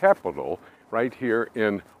is the Capitol right here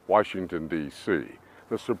in Washington, D.C.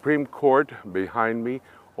 The Supreme Court behind me.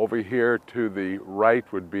 Over here to the right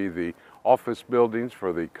would be the office buildings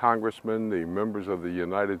for the congressmen, the members of the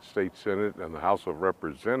United States Senate, and the House of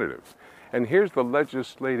Representatives. And here's the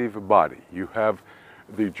legislative body. You have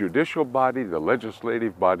the judicial body, the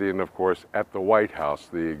legislative body, and of course at the White House,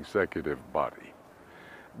 the executive body.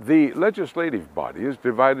 The legislative body is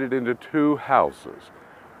divided into two houses.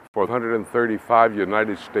 435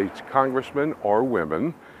 United States congressmen or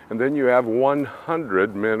women, and then you have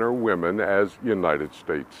 100 men or women as United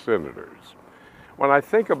States senators. When I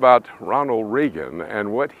think about Ronald Reagan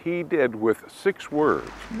and what he did with 6 words,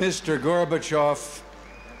 Mr. Gorbachev,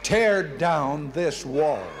 tear down this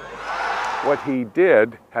wall. What he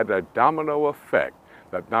did had a domino effect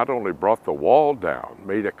that not only brought the wall down,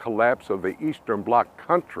 made a collapse of the Eastern Bloc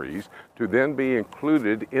countries to then be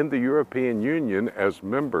included in the European Union as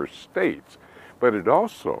member states, but it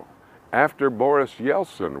also, after Boris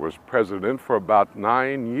Yeltsin was president for about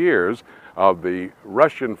 9 years of the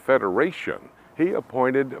Russian Federation, he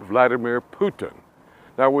appointed Vladimir Putin.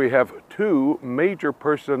 Now we have 2 major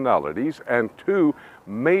personalities and 2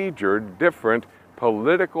 major different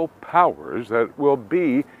political powers that will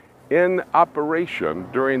be in operation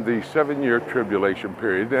during the 7-year tribulation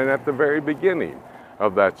period and at the very beginning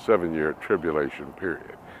of that 7-year tribulation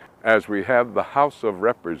period. As we have the House of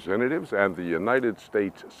Representatives and the United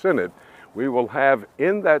States Senate, we will have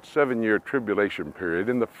in that 7-year tribulation period,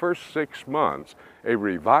 in the first 6 months, a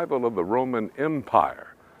revival of the Roman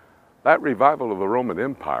Empire. That revival of the Roman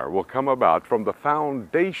Empire will come about from the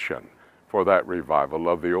foundation for that revival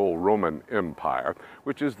of the old Roman Empire,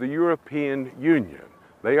 which is the European Union.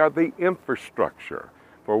 They are the infrastructure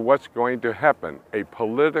for what's going to happen, a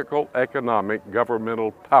political, economic,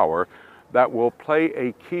 governmental power that will play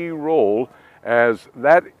a key role as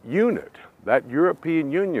that unit, that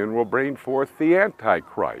European Union will bring forth the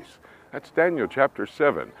Antichrist. That's Daniel chapter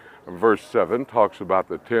 7. Verse 7 talks about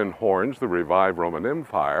the 10 horns, the revived Roman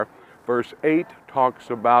Empire. Verse 8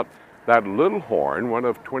 talks about that little horn, one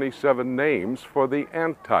of 27 names for the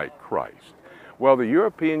Antichrist. Well, the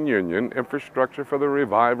European Union infrastructure for the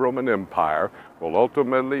revived Roman Empire will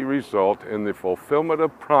ultimately result in the fulfillment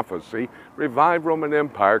of prophecy. Revived Roman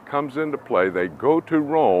Empire comes into play. They go to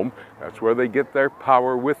Rome. That's where they get their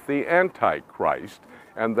power with the Antichrist,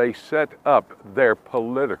 and they set up their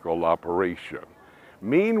political operation.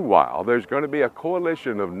 Meanwhile, there's going to be a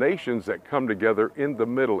coalition of nations that come together in the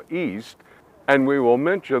Middle East, and we will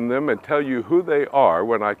mention them and tell you who they are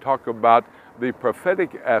when I talk about the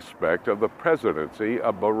prophetic aspect of the presidency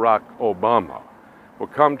of Barack Obama. We'll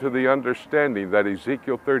come to the understanding that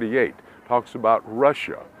Ezekiel 38 talks about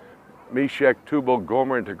Russia. Meshech, Tubal,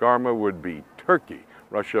 Gomer, and Togarmah would be Turkey.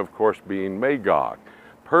 Russia, of course, being Magog.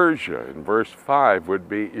 Persia, in verse 5, would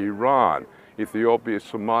be Iran. Ethiopia,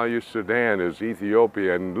 Somalia, Sudan is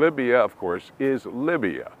Ethiopia, and Libya, of course, is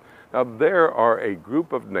Libya. Now, there are a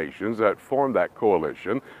group of nations that form that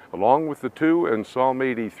coalition, along with the 2 in Psalm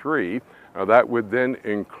 83. That would then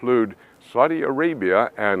include Saudi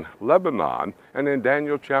Arabia and Lebanon, and in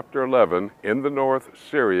Daniel chapter 11, in the north,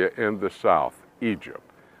 Syria, in the south, Egypt.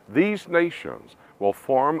 These nations will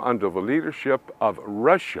form under the leadership of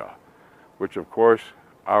Russia, which of course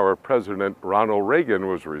our President Ronald Reagan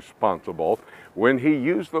was responsible when he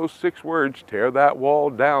used those 6 words, "Tear that wall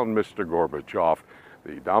down, Mr. Gorbachev."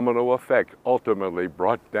 The domino effect ultimately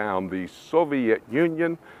brought down the Soviet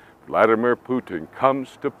Union. Vladimir Putin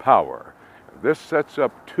comes to power. This sets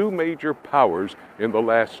up 2 major powers in the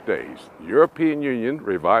last days. The European Union,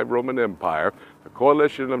 revived Roman Empire, the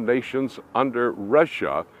coalition of nations under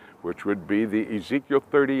Russia, which would be the Ezekiel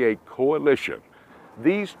 38 coalition.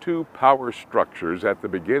 These 2 power structures at the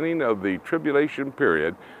beginning of the tribulation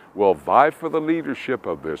period will vie for the leadership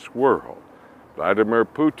of this world. Vladimir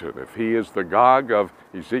Putin, if he is the Gog of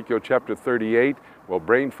Ezekiel chapter 38, will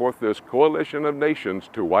bring forth this coalition of nations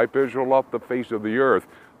to wipe Israel off the face of the earth.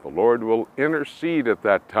 The Lord will intercede at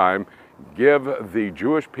that time, give the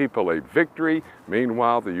Jewish people a victory.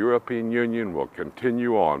 Meanwhile, the European Union will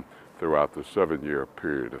continue on throughout the 7-year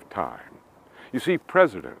period of time. You see,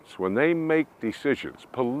 presidents, when they make decisions,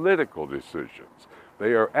 political decisions,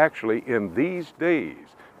 they are actually in these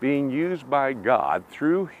days being used by God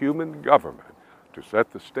through human government to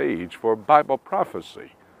set the stage for Bible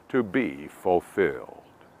prophecy to be fulfilled.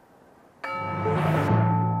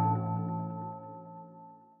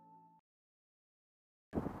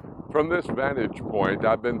 From this vantage point,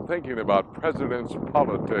 I've been thinking about presidents,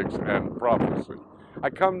 politics, and prophecy. I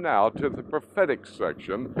come now to the prophetic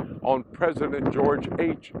section on President George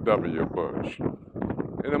H.W. Bush.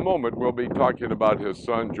 In a moment, we'll be talking about his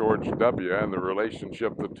son, George W., and the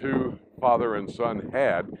relationship the 2, father and son,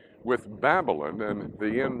 had with Babylon and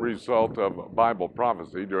the end result of Bible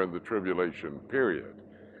prophecy during the tribulation period.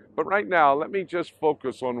 But right now, let me just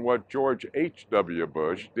focus on what George H.W.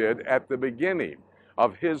 Bush did at the beginning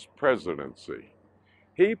of his presidency.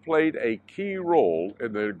 He played a key role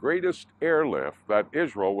in the greatest airlift that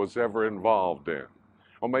Israel was ever involved in.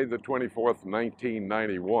 On May the 24th,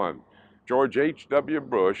 1991, George H.W.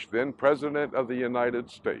 Bush, then President of the United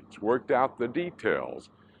States, worked out the details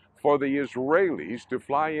for the Israelis to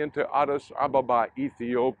fly into Addis Ababa,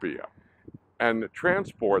 Ethiopia, and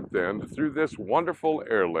transport then through this wonderful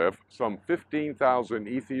airlift some 15,000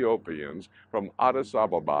 Ethiopians from Addis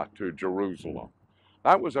Ababa to Jerusalem.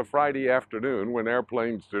 That was a Friday afternoon when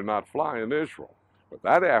airplanes do not fly in Israel. But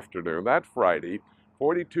that afternoon, that Friday,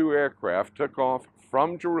 42 aircraft took off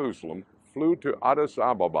from Jerusalem, flew to Addis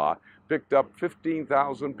Ababa, picked up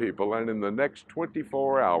 15,000 people, and in the next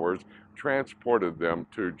 24 hours transported them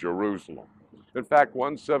to Jerusalem. In fact,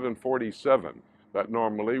 one 747 that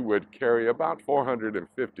normally would carry about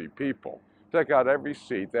 450 people took out every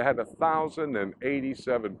seat. They had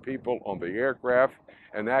 1,087 people on the aircraft,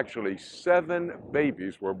 and actually 7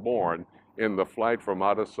 babies were born in the flight from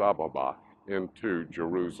Addis Ababa into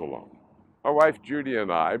Jerusalem. My wife Judy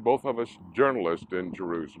and I, both of us journalists in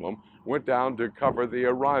Jerusalem, went down to cover the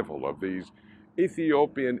arrival of these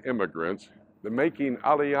Ethiopian immigrants, making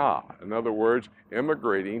aliyah, in other words,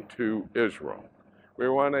 immigrating to Israel. We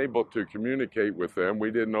were unable to communicate with them.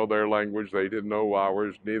 We didn't know their language. They didn't know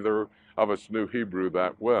ours. Neither of us knew Hebrew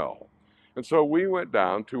that well. And so we went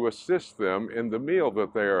down to assist them in the meal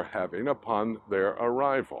that they are having upon their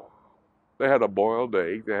arrival. They had a boiled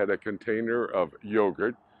egg. They had a container of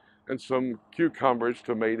yogurt and some cucumbers,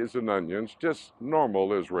 tomatoes, and onions, just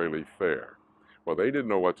normal Israeli fare. Well, they didn't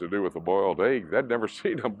know what to do with a boiled egg. They'd never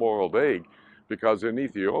seen a boiled egg because in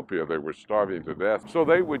Ethiopia they were starving to death. So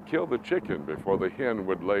they would kill the chicken before the hen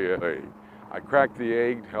would lay an egg. I cracked the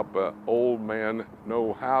egg, helped an old man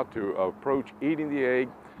know how to approach eating the egg.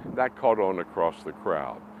 That caught on across the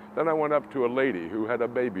crowd. Then I went up to a lady who had a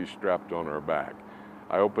baby strapped on her back.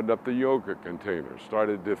 I opened up the yogurt container,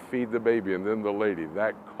 started to feed the baby, and then the lady.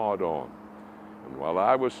 That caught on. And while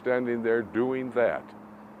I was standing there doing that,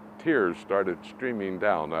 tears started streaming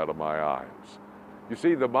down out of my eyes. You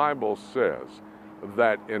see, the Bible says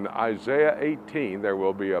that in Isaiah 18, there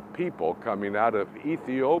will be a people coming out of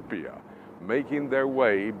Ethiopia, making their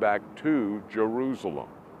way back to Jerusalem.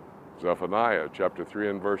 Zephaniah chapter 3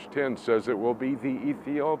 and verse 10 says it will be the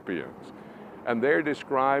Ethiopians, and they're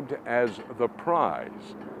described as the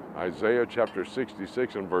prize. Isaiah chapter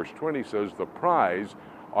 66 and verse 20 says the prize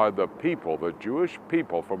are the people, the Jewish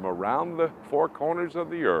people from around the 4 corners of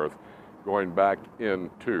the earth going back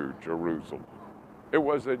into Jerusalem. It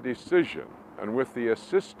was a decision, and with the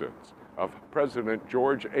assistance of President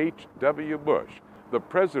George H.W. Bush, the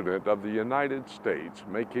President of the United States,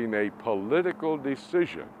 making a political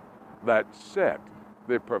decision that set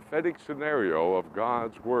the prophetic scenario of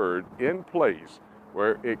God's Word in place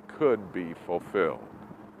where it could be fulfilled.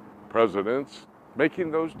 Presidents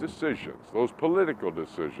making those decisions, those political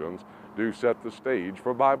decisions, do set the stage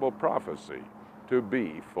for Bible prophecy to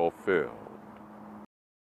be fulfilled.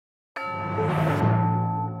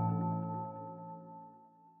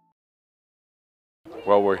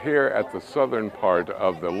 Well, we're here at the southern part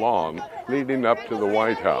of the lawn leading up to the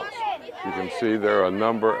White House. You can see there are a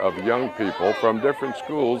number of young people from different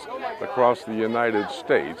schools across the United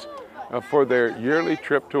States for their yearly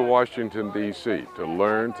trip to Washington, D.C. to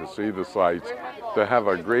learn, to see the sights, to have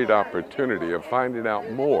a great opportunity of finding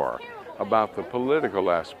out more about the political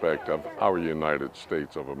aspect of our United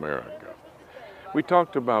States of America. We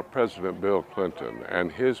talked about President Bill Clinton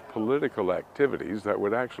and his political activities that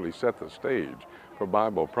would actually set the stage for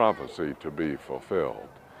Bible prophecy to be fulfilled.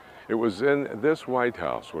 It was in this White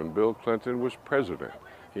House when Bill Clinton was president.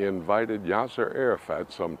 He invited Yasser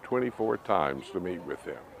Arafat some 24 times to meet with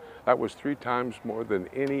him. That was 3 times more than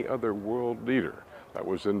any other world leader that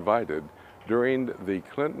was invited during the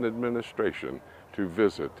Clinton administration to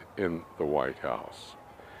visit in the White House.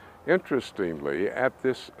 Interestingly, at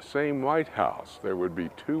this same White House, there would be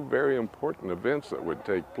 2 very important events that would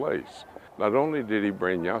take place. Not only did he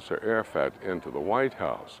bring Yasser Arafat into the White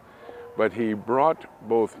House, but he brought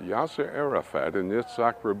both Yasser Arafat and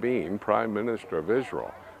Yitzhak Rabin, Prime Minister of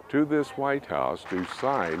Israel, to this White House to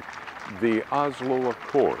sign the Oslo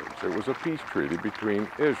Accords. It was a peace treaty between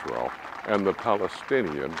Israel and the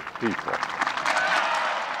Palestinian people.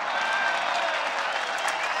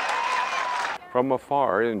 From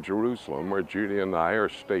afar in Jerusalem, where Judy and I are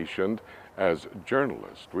stationed as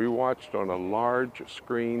journalists, we watched on a large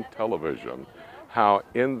screen television how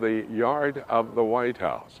in the yard of the White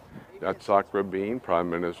House, Yitzhak Rabin, Prime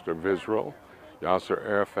Minister of Israel, Yasser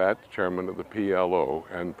Arafat, chairman of the PLO,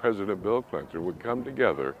 and President Bill Clinton would come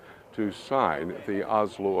together to sign the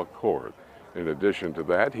Oslo Accord. In addition to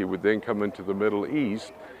that, he would then come into the Middle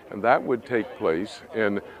East, and that would take place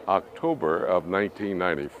in October of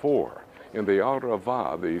 1994. In the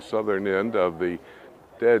Arava, the southern end of the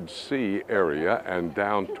Dead Sea area and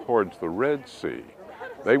down towards the Red Sea.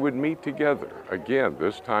 They would meet together. Again,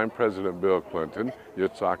 this time President Bill Clinton,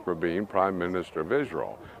 Yitzhak Rabin, Prime Minister of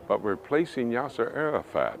Israel, but replacing Yasser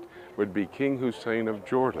Arafat would be King Hussein of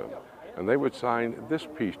Jordan. And they would sign this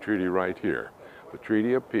peace treaty right here, the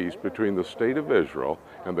Treaty of Peace between the State of Israel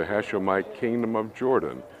and the Hashemite Kingdom of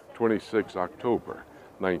Jordan, 26 October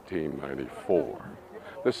 1994.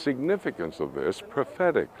 The significance of this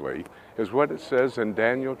prophetically is what it says in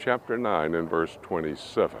Daniel chapter 9 and verse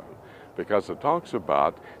 27, because it talks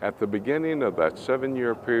about at the beginning of that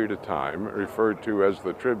 7-year period of time, referred to as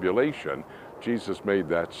the tribulation. Jesus made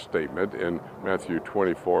that statement in Matthew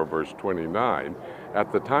 24 verse 29.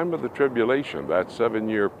 At the time of the tribulation, that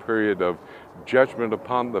 7-year period of judgment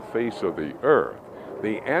upon the face of the earth,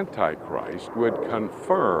 the Antichrist would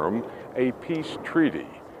confirm a peace treaty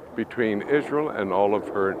between Israel and all of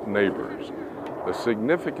her neighbors. The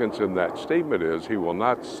significance in that statement is he will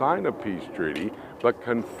not sign a peace treaty, but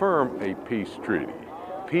confirm a peace treaty.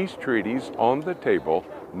 Peace treaties on the table,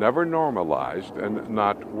 never normalized and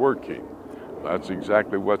not working. That's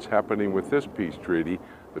exactly what's happening with this peace treaty,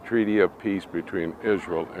 the Treaty of Peace between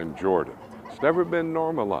Israel and Jordan. It's never been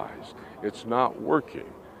normalized. It's not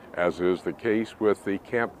working, as is the case with the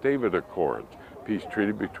Camp David Accords, peace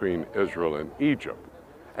treaty between Israel and Egypt,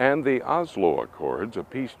 and the Oslo Accords, a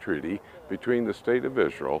peace treaty between the State of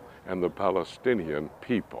Israel and the Palestinian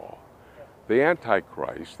people. The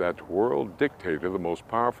Antichrist, that world dictator, the most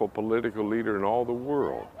powerful political leader in all the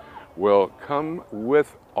world, will come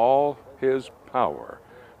with all his power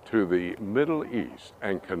to the Middle East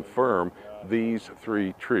and confirm these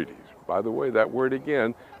 3 treaties. By the way, that word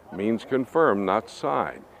again means confirm, not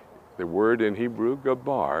sign. The word in Hebrew,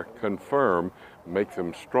 gabar, confirm, make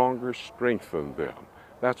them stronger, strengthen them.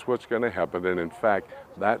 That's what's going to happen, and in fact,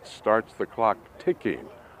 that starts the clock ticking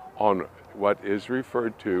on what is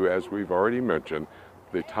referred to, as we've already mentioned,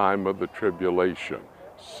 the time of the tribulation.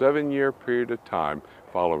 7-year period of time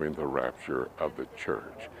following the rapture of the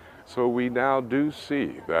church. So we now do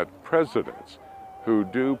see that presidents who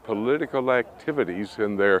do political activities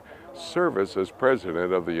in their service as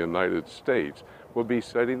President of the United States will be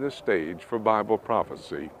setting the stage for Bible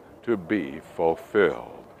prophecy to be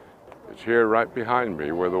fulfilled. It's here right behind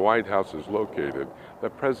me, where the White House is located,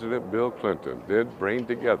 that President Bill Clinton did bring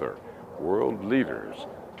together world leaders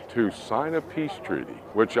to sign a peace treaty,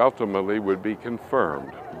 which ultimately would be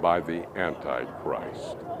confirmed by the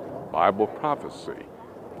Antichrist. Bible prophecy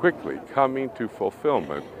quickly coming to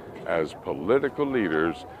fulfillment as political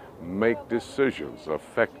leaders make decisions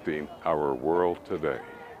affecting our world today.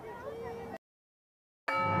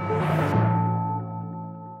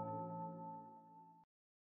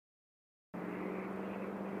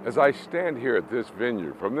 As I stand here at this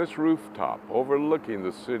venue from this rooftop overlooking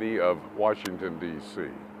the city of Washington, D.C.,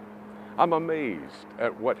 I'm amazed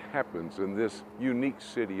at what happens in this unique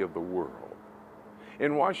city of the world.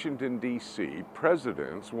 In Washington, D.C.,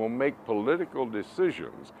 presidents will make political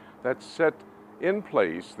decisions that set in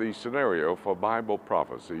place the scenario for Bible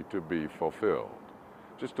prophecy to be fulfilled.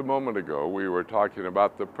 Just a moment ago, we were talking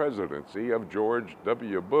about the presidency of George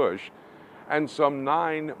W. Bush, and some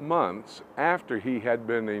 9 months after he had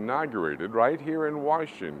been inaugurated right here in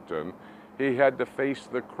Washington, he had to face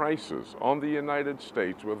the crisis on the United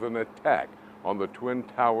States with an attack on the Twin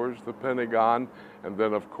Towers, the Pentagon, and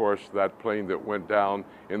then, of course, that plane that went down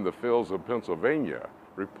in the fields of Pennsylvania,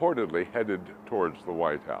 reportedly headed towards the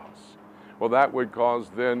White House. Well, that would cause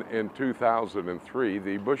then in 2003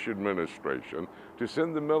 the Bush administration to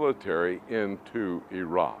send the military into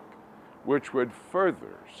Iraq, which would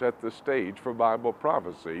further set the stage for Bible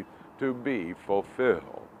prophecy to be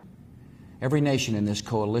fulfilled. Every nation in this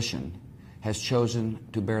coalition has chosen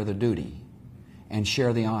to bear the duty and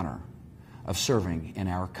share the honor of serving in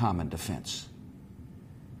our common defense.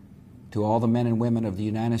 To all the men and women of the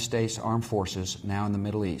United States Armed Forces now in the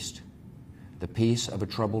Middle East, the peace of a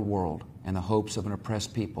troubled world and the hopes of an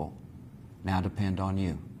oppressed people now depend on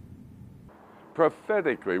you.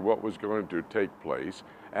 Prophetically, what was going to take place,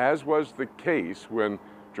 as was the case when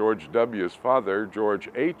George W.'s father, George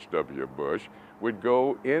H.W. Bush, would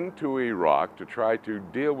go into Iraq to try to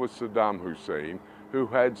deal with Saddam Hussein, who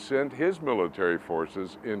had sent his military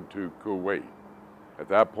forces into Kuwait. At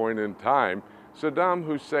that point in time, Saddam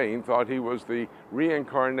Hussein thought he was the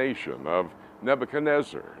reincarnation of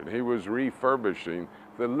Nebuchadnezzar, and he was refurbishing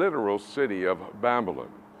the literal city of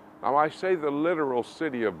Babylon. Now, I say the literal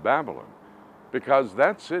city of Babylon because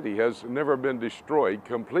that city has never been destroyed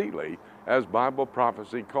completely, as Bible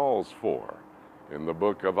prophecy calls for. In the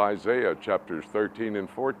book of Isaiah, chapters 13 and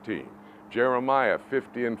 14, Jeremiah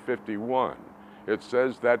 50 and 51, it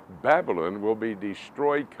says that Babylon will be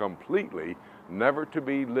destroyed completely, never to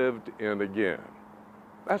be lived in again.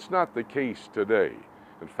 That's not the case today.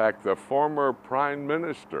 In fact, the former Prime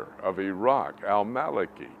Minister of Iraq,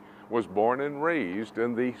 al-Maliki, was born and raised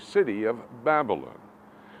in the city of Babylon.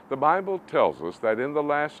 The Bible tells us that in the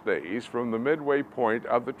last days, from the midway point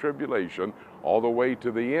of the tribulation all the way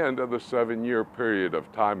to the end of the 7-year period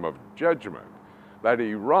of time of judgment, that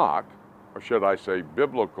Iraq, or should I say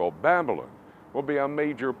biblical Babylon, will be a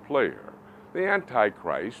major player. The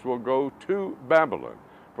Antichrist will go to Babylon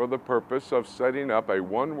for the purpose of setting up a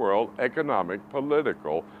one-world economic,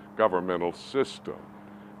 political, governmental system.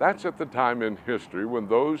 That's at the time in history when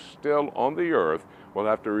those still on the earth will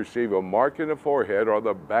have to receive a mark in the forehead or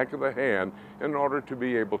the back of the hand in order to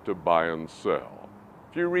be able to buy and sell.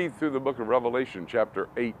 If you read through the book of Revelation, chapter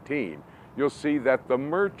 18, you'll see that the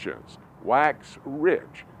merchants wax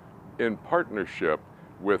rich in partnership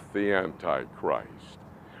with the Antichrist.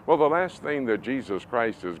 Well, the last thing that Jesus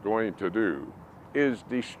Christ is going to do is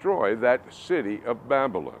destroy that city of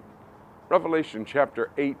Babylon. Revelation chapter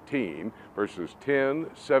 18, verses 10,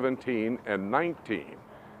 17, and 19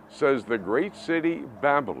 says the great city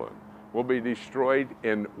Babylon will be destroyed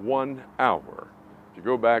in 1 hour. If you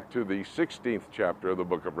go back to the 16th chapter of the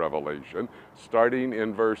book of Revelation, starting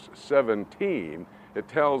in verse 17, it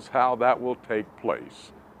tells how that will take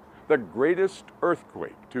place. The greatest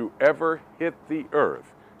earthquake to ever hit the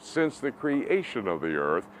earth since the creation of the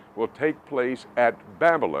earth will take place at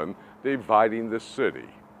Babylon, dividing the city.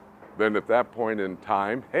 Then at that point in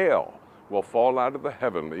time, hail will fall out of the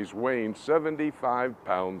heavenlies, weighing 75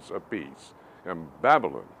 pounds apiece, and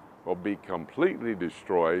Babylon will be completely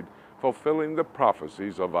destroyed, fulfilling the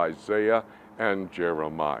prophecies of Isaiah and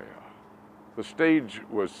Jeremiah. The stage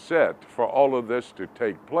was set for all of this to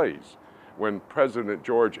take place when President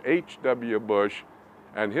George H.W. Bush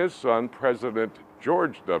and his son, President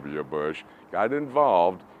George W. Bush, got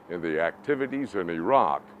involved in the activities in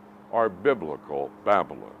Iraq, or biblical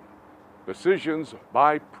Babylon. Decisions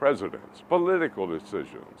by presidents, political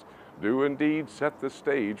decisions, do indeed set the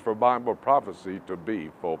stage for Bible prophecy to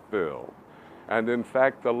be fulfilled. And in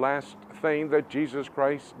fact, the last thing that Jesus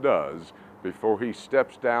Christ does before he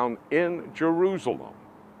steps down in Jerusalem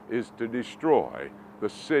is to destroy the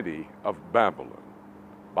city of Babylon.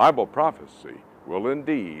 Bible prophecy will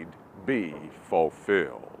indeed be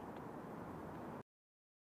fulfilled.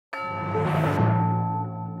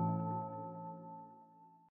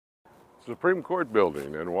 Supreme Court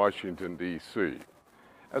building in Washington, D.C.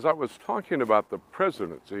 As I was talking about the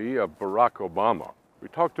presidency of Barack Obama, we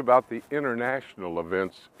talked about the international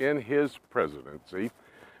events in his presidency.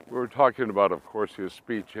 We were talking about, of course, his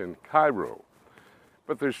speech in Cairo.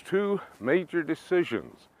 But there's two major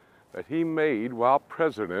decisions that he made while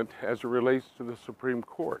president as it relates to the Supreme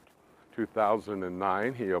Court.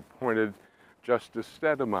 2009, he appointed Justice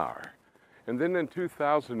Sotomayor. And then in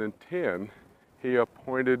 2010, he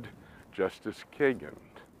appointed Justice Kagan.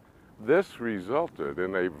 This resulted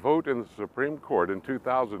in a vote in the Supreme Court in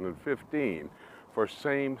 2015 for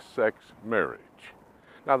same-sex marriage.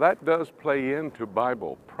 Now that does play into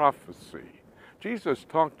Bible prophecy. Jesus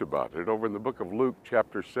talked about it over in the book of Luke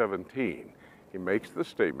chapter 17. He makes the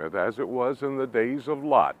statement, as it was in the days of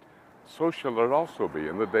Lot, so shall it also be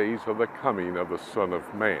in the days of the coming of the Son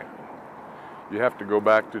of Man. You have to go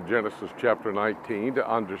back to Genesis chapter 19 to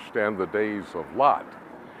understand the days of Lot.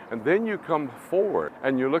 And then you come forward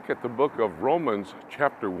and you look at the book of Romans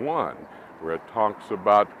chapter 1, where it talks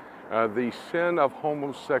about the sin of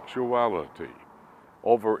homosexuality.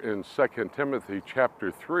 Over in 2 Timothy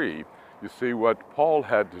chapter 3, you see what Paul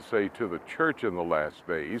had to say to the church in the last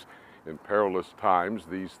days. In perilous times,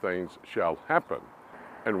 these things shall happen.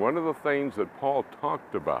 And one of the things that Paul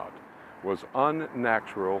talked about was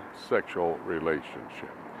unnatural sexual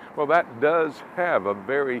relationship. Well, that does have a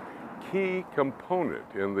very key component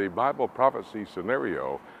in the Bible prophecy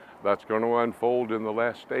scenario that's going to unfold in the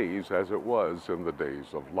last days as it was in the days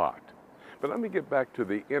of Lot. But let me get back to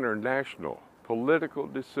the international political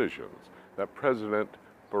decisions that President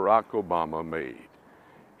Barack Obama made.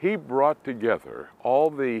 He brought together all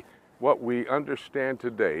the what we understand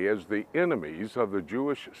today as the enemies of the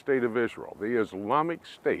Jewish state of Israel, the Islamic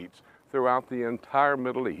states throughout the entire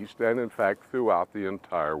Middle East and in fact throughout the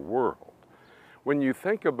entire world. When you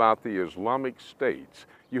think about the Islamic states,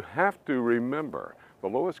 you have to remember the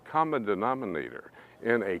lowest common denominator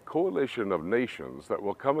in a coalition of nations that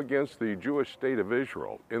will come against the Jewish state of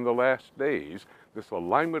Israel in the last days. This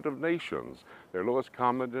alignment of nations, their lowest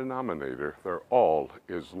common denominator, they're all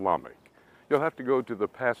Islamic. You'll have to go to the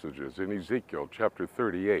passages in Ezekiel chapter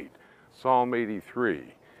 38, Psalm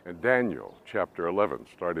 83, and Daniel chapter 11,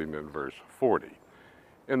 starting in verse 40.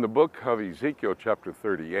 In the book of Ezekiel chapter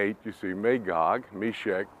 38, you see Magog,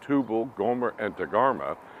 Meshech, Tubal, Gomer, and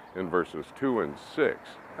Togarmah in verses 2 and 6.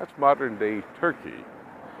 That's modern-day Turkey.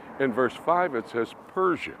 In verse 5, it says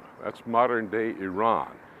Persia. That's modern-day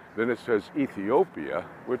Iran. Then it says Ethiopia,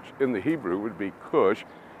 which in the Hebrew would be Cush,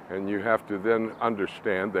 and you have to then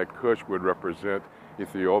understand that Cush would represent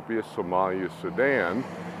Ethiopia, Somalia, Sudan.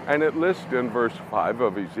 And it lists in verse 5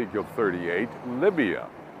 of Ezekiel 38, Libya,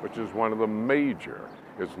 which is one of the major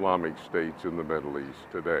Islamic states in the Middle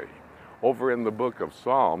East today. Over in the book of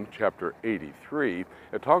Psalm, chapter 83,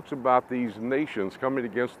 it talks about these nations coming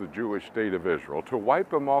against the Jewish state of Israel to wipe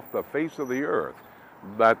them off the face of the earth,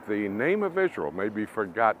 that the name of Israel may be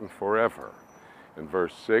forgotten forever. In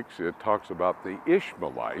verse 6, it talks about the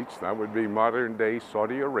Ishmaelites, that would be modern-day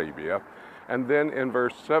Saudi Arabia. And then in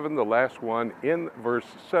verse 7, the last one in verse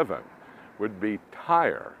 7, would be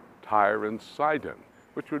Tyre and Sidon,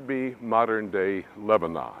 which would be modern-day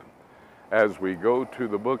Lebanon. As we go to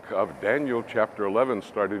the book of Daniel chapter 11,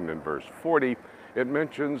 starting in verse 40, it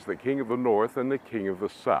mentions the king of the north and the king of the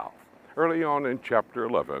south. Early on in chapter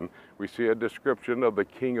 11, we see a description of the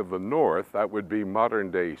king of the north, that would be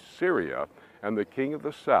modern-day Syria, and the king of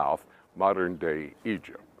the south, modern-day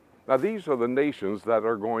Egypt. Now these are the nations that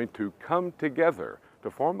are going to come together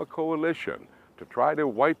to form a coalition to try to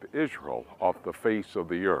wipe Israel off the face of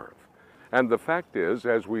the earth. And the fact is,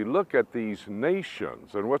 as we look at these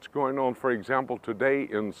nations and what's going on, for example, today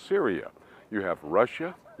in Syria, you have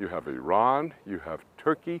Russia, you have Iran, you have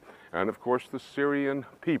Turkey, and of course the Syrian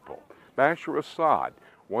people. Bashar Assad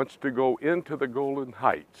wants to go into the Golan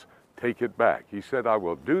Heights, take it back. He said, I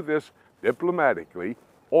will do this diplomatically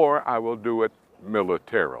or I will do it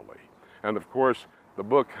militarily. And of course, the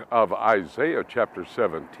book of Isaiah chapter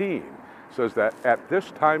 17 says that at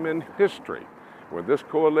this time in history, when this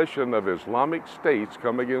coalition of Islamic states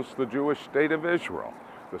come against the Jewish state of Israel,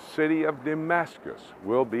 the city of Damascus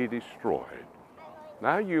will be destroyed.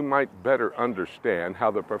 Now you might better understand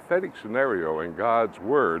how the prophetic scenario in God's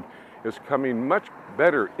Word is coming much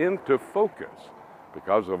better into focus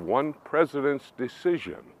because of one president's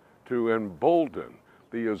decision to embolden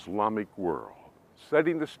the Islamic world,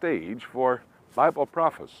 setting the stage for Bible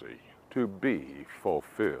prophecy to be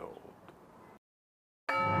fulfilled.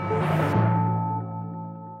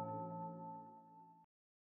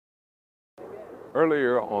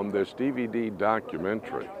 Earlier on this DVD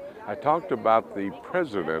documentary, I talked about the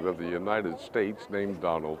President of the United States named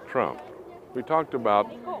Donald Trump. We talked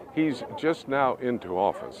about he's just now into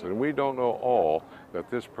office, and we don't know all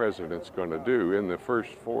that this president's going to do in the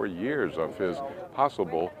first 4 years of his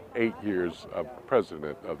possible 8 years of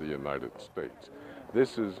President of the United States.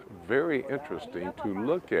 This is very interesting to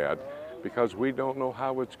look at because we don't know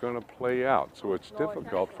how it's going to play out. So it's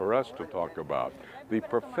difficult for us to talk about the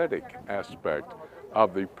prophetic aspect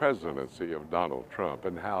of the presidency of Donald Trump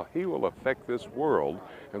and how he will affect this world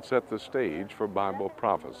and set the stage for Bible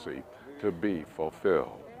prophecy to be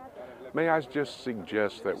fulfilled. May I just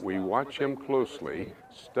suggest that we watch him closely,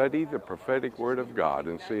 study the prophetic word of God,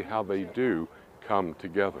 and see how they do come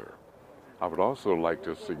together. I would also like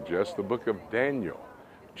to suggest the book of Daniel,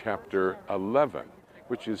 chapter 11,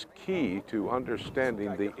 which is key to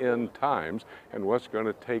understanding the end times and what's going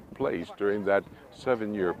to take place during that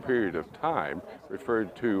 7-year period of time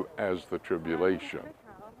referred to as the tribulation.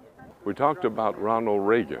 We talked about Ronald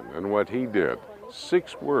Reagan and what he did.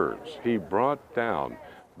 6 words. He brought down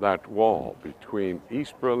that wall between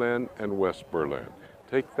East Berlin and West Berlin.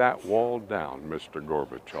 Take that wall down, Mr.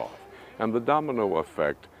 Gorbachev. And the domino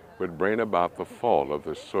effect would bring about the fall of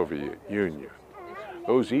the Soviet Union.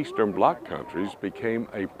 Those Eastern Bloc countries became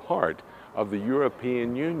a part of the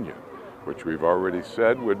European Union, which we've already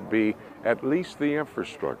said would be at least the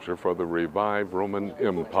infrastructure for the revived Roman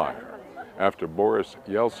Empire. After Boris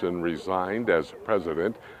Yeltsin resigned as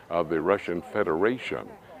president of the Russian Federation,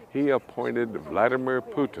 he appointed Vladimir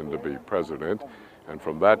Putin to be president, and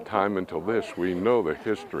from that time until this, we know the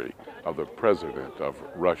history of the president of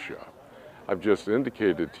Russia. I've just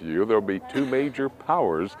indicated to you there'll be 2 major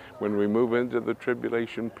powers when we move into the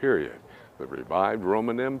tribulation period: the revived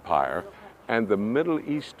Roman Empire and the Middle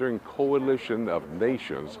Eastern coalition of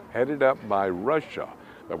nations headed up by Russia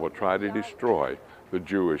that will try to destroy the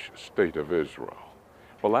Jewish state of Israel.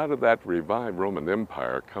 Well, out of that revived Roman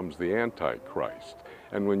Empire comes the Antichrist.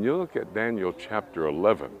 And when you look at Daniel chapter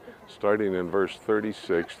 11, starting in verse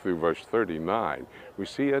 36 through verse 39, we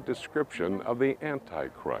see a description of the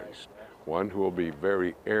Antichrist, one who will be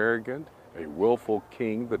very arrogant, a willful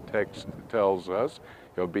king, the text tells us.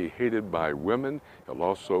 He'll be hated by women. He'll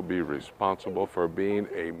also be responsible for being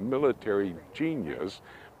a military genius,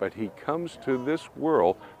 but he comes to this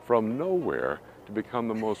world from nowhere to become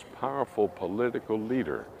the most powerful political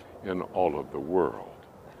leader in all of the world.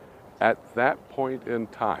 At that point in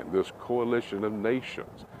time, this coalition of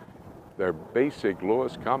nations, their basic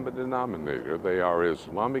lowest common denominator, they are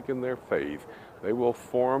Islamic in their faith. They will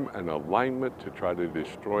form an alignment to try to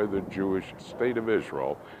destroy the Jewish state of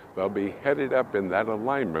Israel. They'll be headed up in that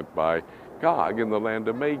alignment by Gog in the land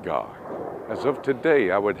of Magog. As of today,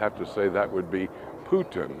 I would have to say that would be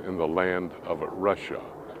Putin in the land of Russia.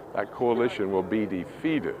 That coalition will be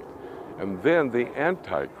defeated. And then the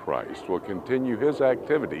Antichrist will continue his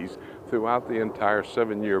activities throughout the entire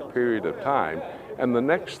 7-year period of time. And the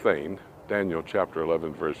next thing, Daniel chapter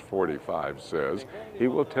 11, verse 45 says, he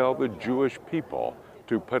will tell the Jewish people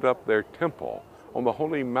to put up their temple on the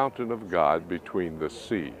holy mountain of God between the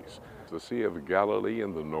seas. The Sea of Galilee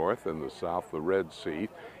in the north, and the south, the Red Sea.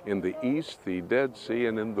 In the east, the Dead Sea,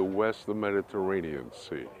 and in the west, the Mediterranean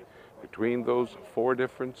Sea. Between those 4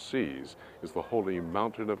 different seas is the holy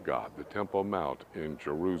mountain of God, the Temple Mount in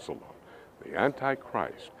Jerusalem. The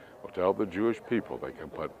Antichrist will tell the Jewish people they can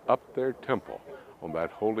put up their temple on that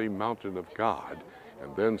holy mountain of God.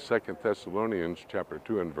 And then 2 Thessalonians chapter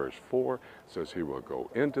 2 and verse 4 says he will go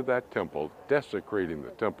into that temple, desecrating the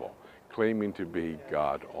temple, claiming to be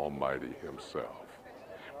God Almighty himself.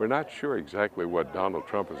 We're not sure exactly what Donald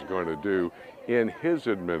Trump is going to do in his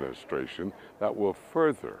administration that will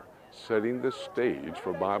further setting the stage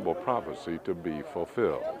for Bible prophecy to be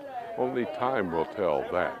fulfilled. Only time will tell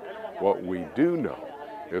that. What we do know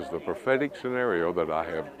is the prophetic scenario that I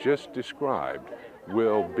have just described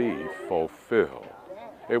will be fulfilled.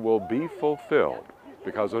 It will be fulfilled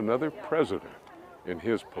because another president, in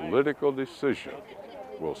his political decision,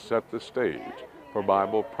 will set the stage for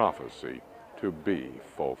Bible prophecy to be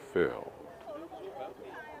fulfilled.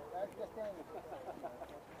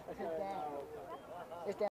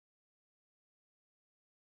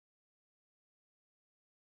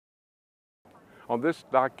 On this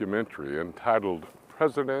documentary entitled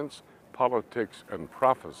Presidents, Politics, and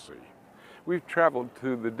Prophecy, we've traveled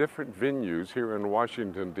to the different venues here in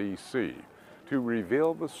Washington, D.C. to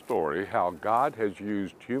reveal the story how God has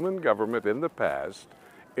used human government in the past,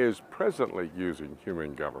 is presently using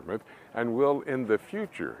human government, and will in the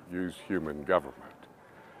future use human government.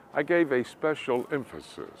 I gave a special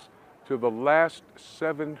emphasis to the last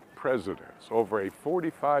 7 presidents over a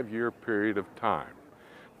 45-year period of time.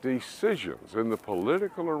 Decisions in the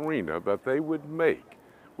political arena that they would make,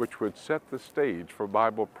 which would set the stage for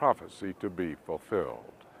Bible prophecy to be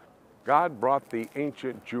fulfilled. God brought the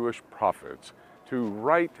ancient Jewish prophets to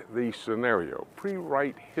write the scenario,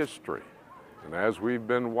 pre-write history. And as we've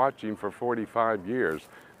been watching for 45 years,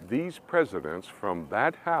 these presidents from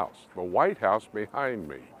that house, the White House behind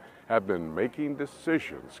me, have been making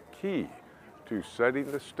decisions key to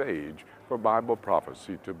setting the stage for Bible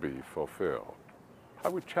prophecy to be fulfilled. I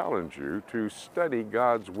would challenge you to study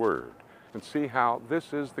God's Word and see how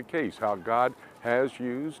this is the case, how God has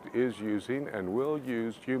used, is using, and will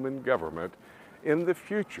use human government in the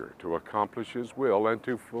future to accomplish His will and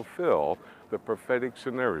to fulfill the prophetic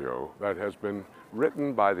scenario that has been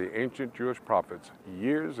written by the ancient Jewish prophets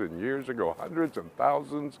years and years ago, hundreds and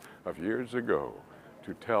thousands of years ago,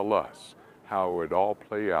 to tell us how it would all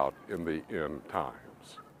play out in the end times.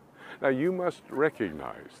 Now you must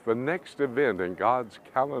recognize the next event in God's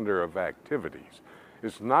calendar of activities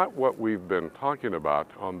is not what we've been talking about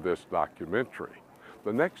on this documentary.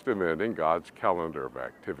 The next event in God's calendar of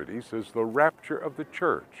activities is the rapture of the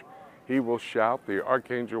church. He will shout, the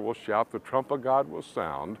archangel will shout, the trump of God will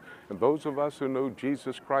sound, and those of us who know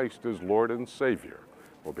Jesus Christ as Lord and Savior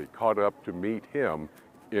will be caught up to meet Him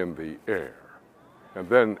in the air. And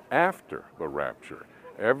then after the rapture,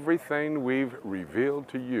 everything we've revealed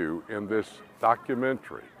to you in this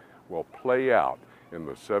documentary will play out in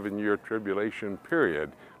the 7-year tribulation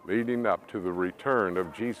period leading up to the return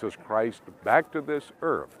of Jesus Christ back to this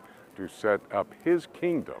earth to set up His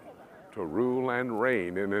kingdom to rule and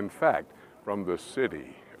reign, and in fact, from the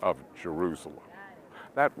city of Jerusalem.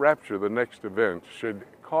 That rapture, the next event, should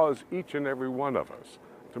cause each and every one of us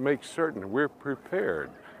to make certain we're prepared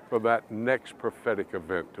for that next prophetic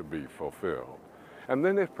event to be fulfilled. And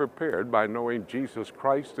then if prepared by knowing Jesus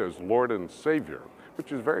Christ as Lord and Savior,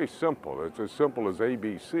 which is very simple. It's as simple as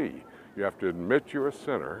ABC. You have to admit you're a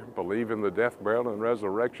sinner, believe in the death, burial, and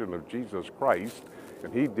resurrection of Jesus Christ,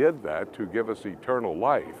 and He did that to give us eternal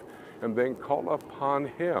life, and then call upon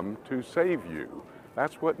Him to save you.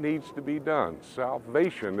 That's what needs to be done.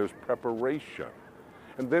 Salvation is preparation.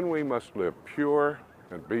 And then we must live pure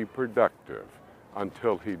and be productive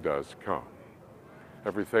until He does come.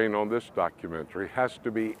 Everything on this documentary has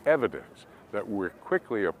to be evidence that we're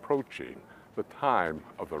quickly approaching the time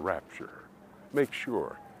of the rapture. Make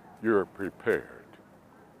sure you're prepared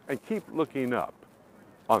and keep looking up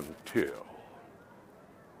until